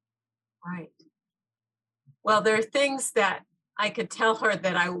do? Right. Well, there are things that I could tell her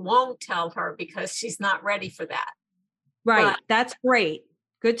that I won't tell her because she's not ready for that. Right. But, that's great.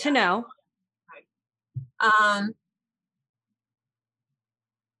 Good to know. Right.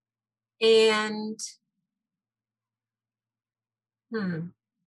 And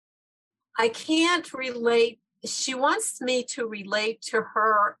I can't relate. She wants me to relate to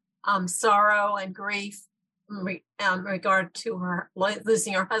her sorrow and grief in regard to her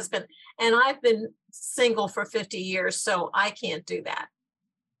losing her husband. And I've been single for 50 years, so I can't do that.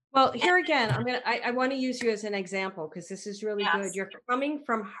 Well, here again, I want to use you as an example because this is really good. You're coming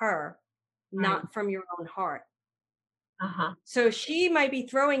from her, not from your own heart. So she might be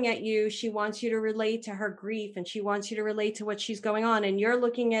throwing at you. She wants you to relate to her grief and she wants you to relate to what she's going on. And you're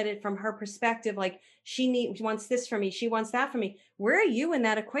looking at it from her perspective, like she wants this from me. She wants that from me. Where are you in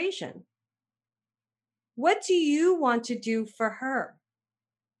that equation? What do you want to do for her?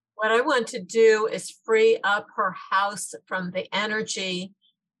 What I want to do is free up her house from the energy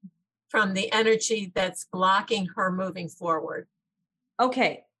that's blocking her moving forward.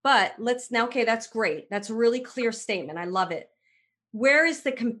 Okay. But okay, that's great. That's a really clear statement. I love it. Where is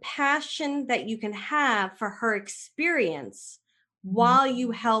the compassion that you can have for her experience while you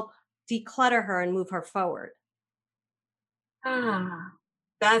help declutter her and move her forward?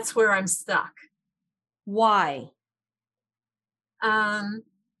 That's where I'm stuck. Why? I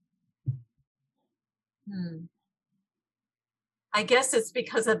guess it's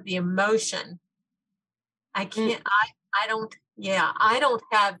because of the emotion. I can't, I don't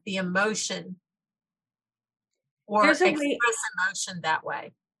have the emotion or express emotion that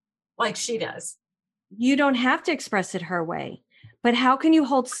way, like she does. You don't have to express it her way, but how can you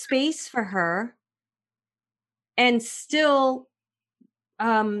hold space for her and still,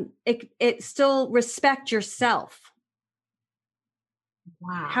 still respect yourself?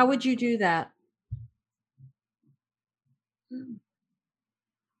 Wow. How would you do that?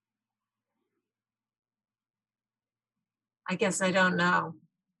 I guess I don't know.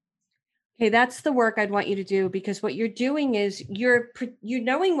 Okay, that's the work I'd want you to do, because what you're doing is you're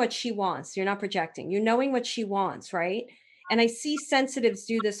knowing what she wants. You're not projecting. You're knowing what she wants, right? And I see sensitives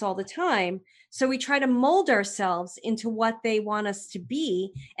do this all the time. So we try to mold ourselves into what they want us to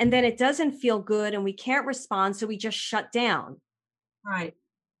be, and then it doesn't feel good and we can't respond, so we just shut down. Right.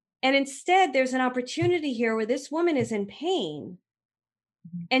 And instead, there's an opportunity here where this woman is in pain.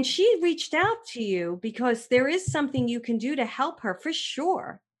 And she reached out to you because there is something you can do to help her for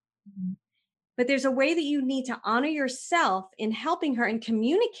sure. But there's a way that you need to honor yourself in helping her and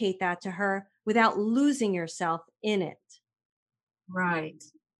communicate that to her without losing yourself in it. Right.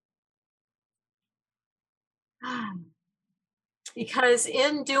 Because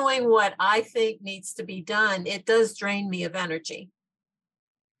in doing what I think needs to be done, it does drain me of energy.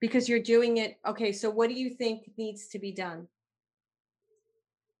 Because you're doing it. Okay, so what do you think needs to be done?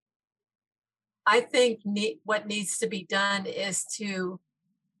 I think what needs to be done is to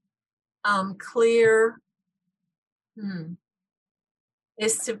clear,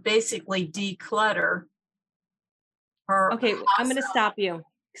 is to basically declutter her. Okay, I'm going to stop you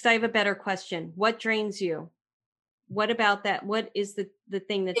because I have a better question. What drains you? What about that? What is the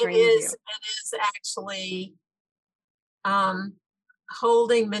thing that drains you? It is actually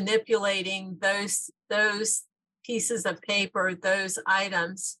holding, manipulating those pieces of paper, those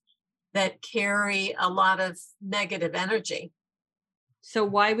items that carry a lot of negative energy. So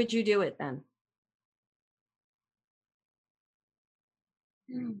why would you do it then?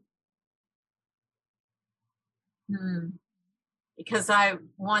 Because I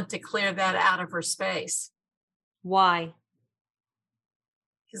want to clear that out of her space. Why?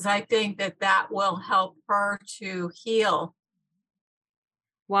 Because I think that will help her to heal.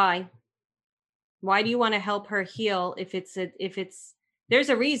 Why? Why do you want to help her heal if it's there's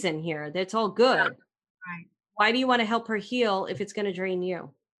a reason here. That's all good. Yeah, right. Why do you want to help her heal if it's going to drain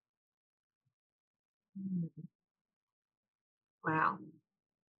you? Wow.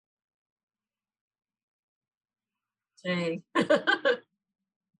 Gee.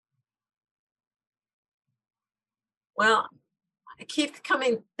 Well, I keep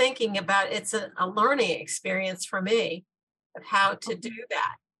thinking about it's a learning experience for me of how to do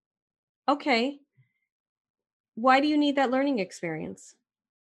that. Okay. Why do you need that learning experience?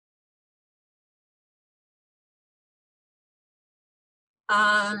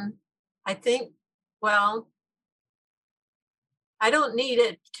 I think, well, I don't need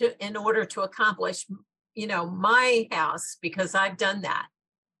it in order to accomplish, my house, because I've done that.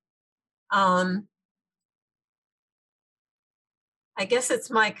 I guess it's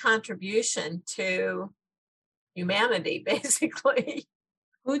my contribution to humanity, basically.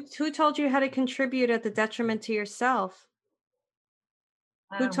 Who told you how to contribute at the detriment to yourself?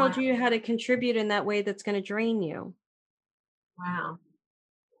 Who told you how to contribute in that way that's going to drain you? Wow.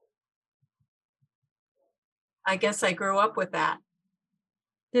 I guess I grew up with that.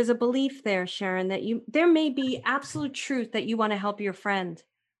 There's a belief there, Sharon, that there may be absolute truth that you want to help your friend.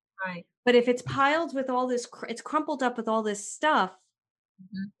 Right. But if it's piled with all this, it's crumpled up with all this stuff,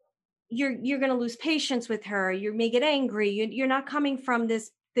 you're going to lose patience with her. You may get angry. You're not coming from this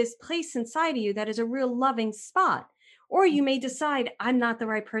place inside of you that is a real loving spot. Or you may decide, I'm not the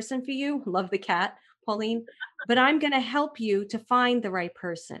right person for you. Love the cat, Pauline, but I'm going to help you to find the right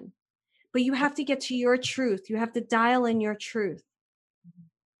person. But you have to get to your truth. You have to dial in your truth.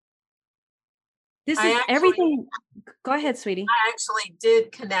 This is everything. Go ahead, sweetie. I actually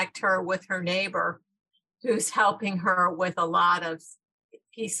did connect her with her neighbor who's helping her with a lot of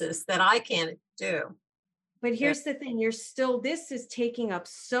pieces that I can't do. But here's the thing, this is taking up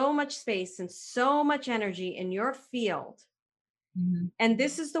so much space and so much energy in your field. And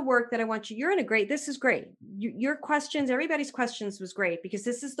this is the work that I want you, this is great. Your questions, everybody's questions was great because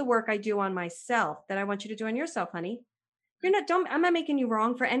this is the work I do on myself that I want you to do on yourself, honey. I'm not making you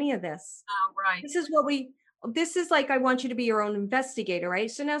wrong for any of this. Oh, right. This is like, I want you to be your own investigator, right?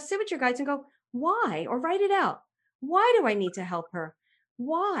 So now sit with your guides and go, why? Or write it out. Why do I need to help her?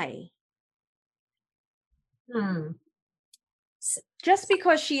 Why? Just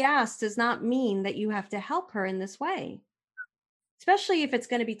because she asked does not mean that you have to help her in this way. Especially if it's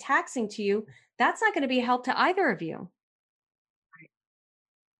going to be taxing to you, that's not going to be a help to either of you.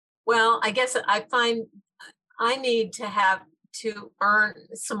 Well, I guess I find I need to earn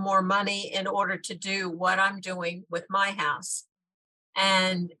some more money in order to do what I'm doing with my house.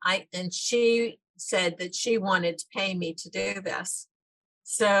 And she said that she wanted to pay me to do this.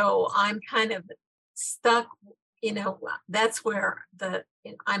 So I'm kind of stuck, that's where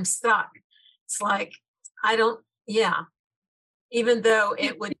I'm stuck. It's like, even though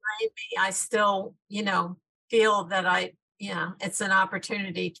it would drain me, I still, feel that it's an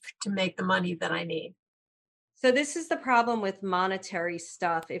opportunity to make the money that I need. So this is the problem with monetary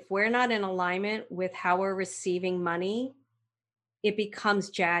stuff. If we're not in alignment with how we're receiving money, it becomes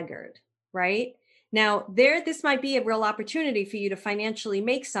jagged, right? Now, this might be a real opportunity for you to financially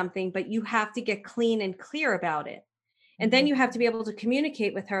make something, but you have to get clean and clear about it. And then you have to be able to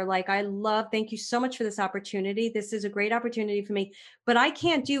communicate with her like, thank you so much for this opportunity. This is a great opportunity for me, but I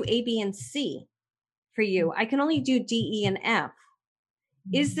can't do A, B, and C for you. I can only do D, E, and F.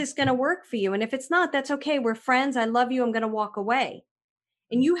 Is this going to work for you? And if it's not, that's okay. We're friends. I love you. I'm going to walk away.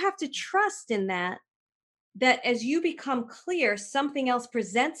 And you have to trust in that as you become clear, something else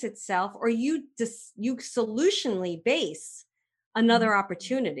presents itself, or you solutionally base another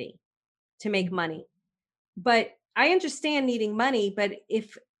opportunity to make money. But I understand needing money, but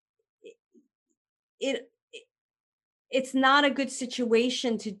if it's not a good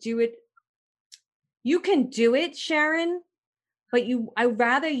situation to do it You can do it, Sharon, but I'd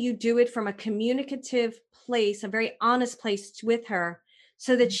rather you do it from a communicative place, a very honest place with her,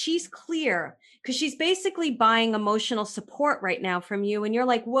 so that she's clear, because she's basically buying emotional support right now from you. And you're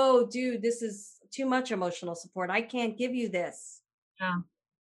like, whoa, dude, this is too much emotional support. I can't give you this. Yeah.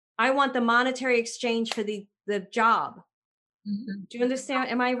 I want the monetary exchange for the job. Mhm. Do you understand?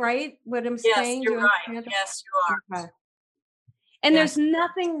 Am I right? What I'm Yes, saying? you're Do you right. understand? Yes, you are. Okay. And Yes. there's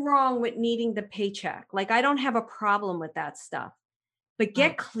nothing wrong with needing the paycheck. Like, I don't have a problem with that stuff. But get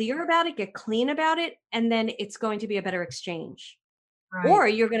Right. clear about it, get clean about it, and then it's going to be a better exchange. Right. Or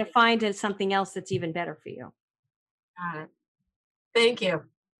you're going to find it something else that's even better for you. Got it. Thank you.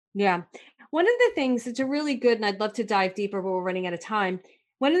 Yeah. One of the things that's a really good, and I'd love to dive deeper, but we're running out of time.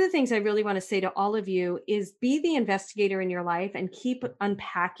 One of the things I really want to say to all of you is be the investigator in your life and keep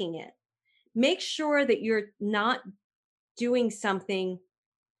unpacking it. Make sure that you're not doing something.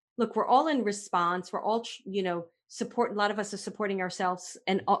 Look, we're all in response. We're all, support. A lot of us are supporting ourselves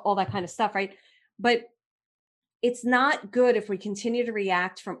and all that kind of stuff, right? But it's not good if we continue to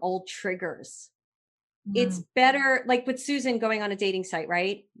react from old triggers. It's better, like with Susan going on a dating site,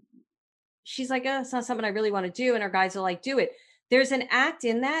 right? She's like, oh, it's not something I really want to do. And her guys are like, do it. There's an act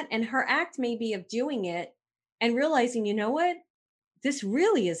in that. And her act may be of doing it and realizing, you know what? This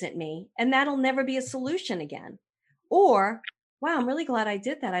really isn't me. And that'll never be a solution again. Or, wow, I'm really glad I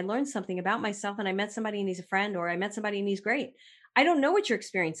did that. I learned something about myself and I met somebody and he's a friend, or I met somebody and he's great. I don't know what your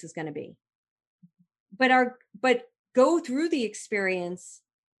experience is going to be. But go through the experience,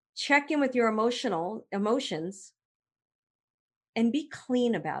 check in with your emotions, and be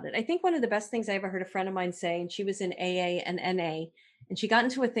clean about it. I think one of the best things I ever heard a friend of mine say, and she was in AA and NA, and she got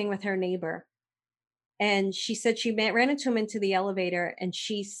into a thing with her neighbor. And she said she ran into him into the elevator and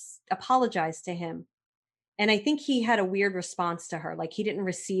she apologized to him. And I think he had a weird response to her, like he didn't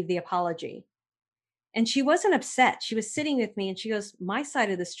receive the apology. And she wasn't upset. She was sitting with me and she goes, my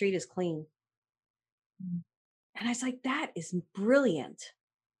side of the street is clean. And I was like, that is brilliant.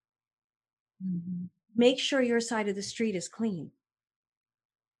 Make sure your side of the street is clean.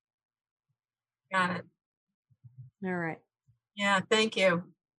 Got it. All right. Yeah, thank you.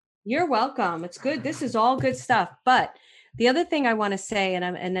 You're welcome. It's good. This is all good stuff. But the other thing I want to say,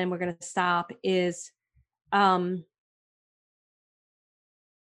 and then we're going to stop, is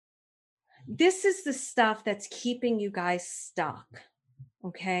this is the stuff that's keeping you guys stuck.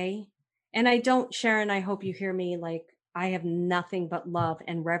 Okay. And Sharon, I hope you hear me. Like, I have nothing but love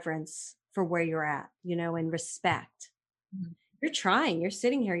and reverence for where you're at, and respect. You're trying, you're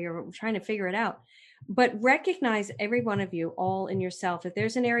sitting here, you're trying to figure it out. But recognize, every one of you, all in yourself. If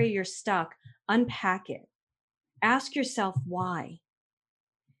there's an area you're stuck, unpack it. Ask yourself why.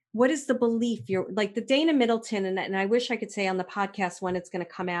 What is the belief? You're like the Dana Middleton, and I wish I could say on the podcast when it's going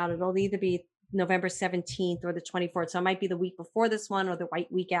to come out. It'll either be November 17th or the 24th. So it might be the week before this one or the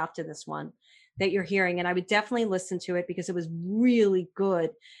week after this one that you're hearing. And I would definitely listen to it because it was really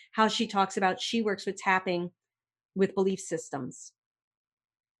good how she talks about, she works with tapping with belief systems.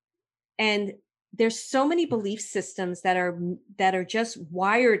 And there's so many belief systems that are just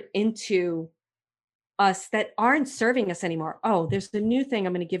wired into us that aren't serving us anymore. Oh, there's a new thing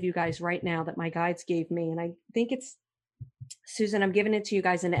I'm going to give you guys right now that my guides gave me. And I think it's, Susan, I'm giving it to you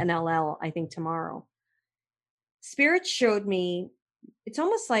guys in NLL, I think tomorrow. Spirit showed me, it's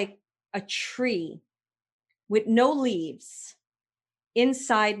almost like a tree with no leaves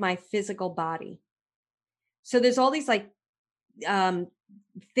inside my physical body. So there's all these like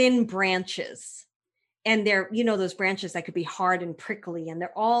thin branches, and they're, those branches that could be hard and prickly, and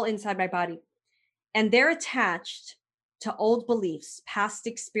they're all inside my body. And they're attached to old beliefs, past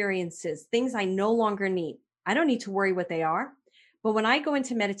experiences, things I no longer need. I don't need to worry what they are. But when I go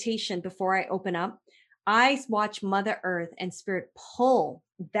into meditation, before I open up, I watch Mother Earth and Spirit pull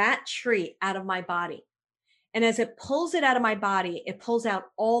that tree out of my body. And as it pulls it out of my body, it pulls out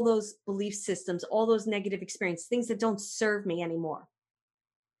all those belief systems, all those negative experiences, things that don't serve me anymore.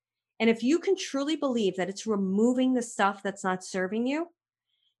 And if you can truly believe that it's removing the stuff that's not serving you,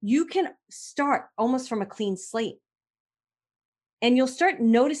 you can start almost from a clean slate. And you'll start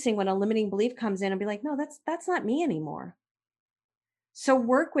noticing when a limiting belief comes in and be like, no, that's not me anymore. So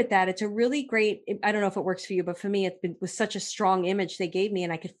work with that. It's a really great, I don't know if it works for you, but for me, it was such a strong image they gave me,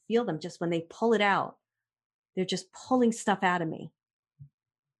 and I could feel them just when they pull it out. They're just pulling stuff out of me.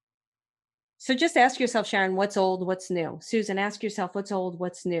 So just ask yourself, Sharon, what's old, what's new? Susan, ask yourself, what's old,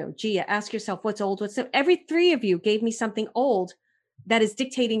 what's new? Gia, ask yourself, what's old, what's new? Every three of you gave me something old that is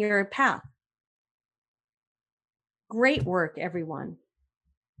dictating your path. Great work, everyone.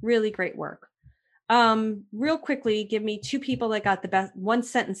 Really great work. Real quickly, give me 2 people that got the best one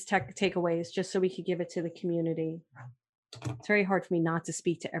sentence takeaways, just so we could give it to the community. It's very hard for me not to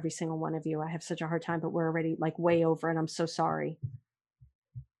speak to every single one of you. I have such a hard time, but we're already like way over, and I'm so sorry.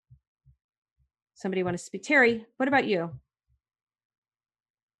 Somebody want to speak? Terry, what about you?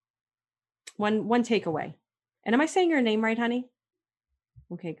 One takeaway. And am I saying your name right, honey?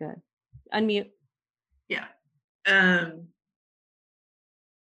 Okay, good. Unmute. Yeah.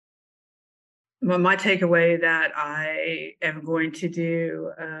 Well, my takeaway that I am going to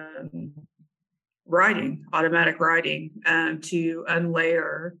do writing, automatic writing, to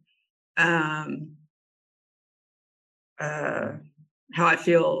unlayer how I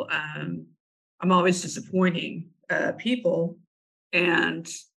feel. I'm always disappointing people, and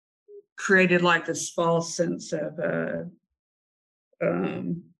created like this false sense of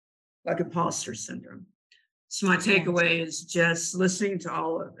like imposter syndrome. So my takeaway is just listening to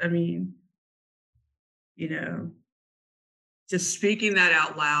all of, just speaking that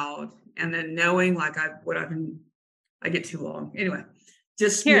out loud, and then knowing like I get too long. Anyway,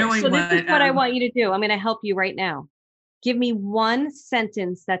 just knowing so this is what I want you to do. I'm going to help you right now. Give me one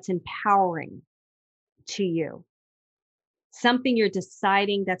sentence that's empowering to you. Something you're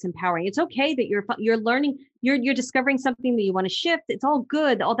deciding that's empowering. It's okay that you're learning, you're discovering something that you want to shift. It's all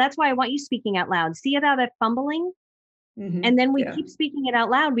good. That's why I want you speaking out loud. See how that fumbling? Mm-hmm. And then we keep speaking it out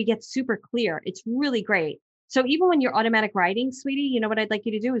loud. We get super clear. It's really great. So even when you're automatic writing, sweetie, you know what I'd like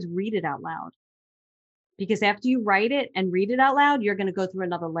you to do is read it out loud. Because after you write it and read it out loud, you're going to go through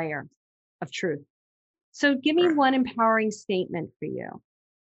another layer of truth. So give me one empowering statement for you.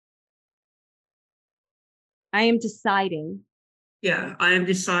 I am deciding. Yeah, I am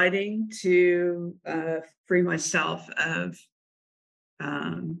deciding to free myself of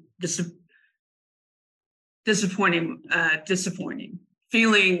disappointing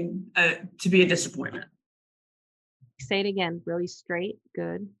feeling to be a disappointment. Say it again, really straight.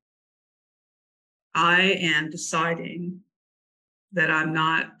 Good. I am deciding that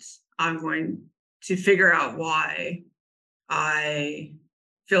I'm going to figure out why I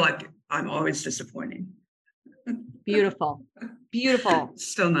feel like I'm always disappointing. Beautiful. Beautiful.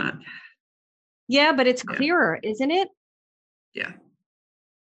 Still not. Yeah, but it's clearer, isn't it? Yeah.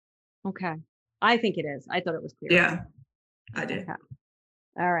 Okay. I think it is. I thought it was clear. Yeah, I did. Okay.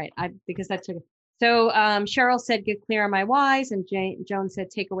 All right. Because that took. So Cheryl said, get clear on my whys. And Joan said,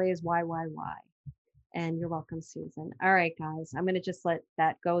 takeaway is why. And you're welcome, Susan. All right, guys. I'm going to just let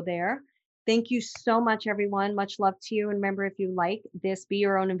that go there. Thank you so much, everyone. Much love to you. And remember, if you like this, be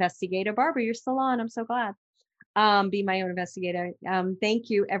your own investigator. Barbara, you're still on. I'm so glad. Be my own investigator. Thank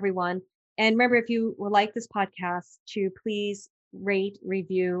you, everyone. And remember, if you would like this podcast, to please rate,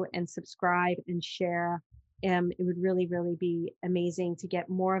 review, and subscribe and share. It would really, really be amazing to get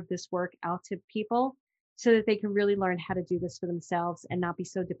more of this work out to people so that they can really learn how to do this for themselves and not be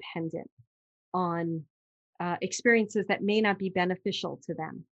so dependent on experiences that may not be beneficial to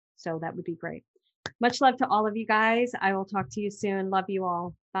them. So that would be great. Much love to all of you guys. I will talk to you soon. Love you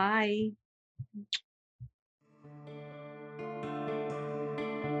all. Bye.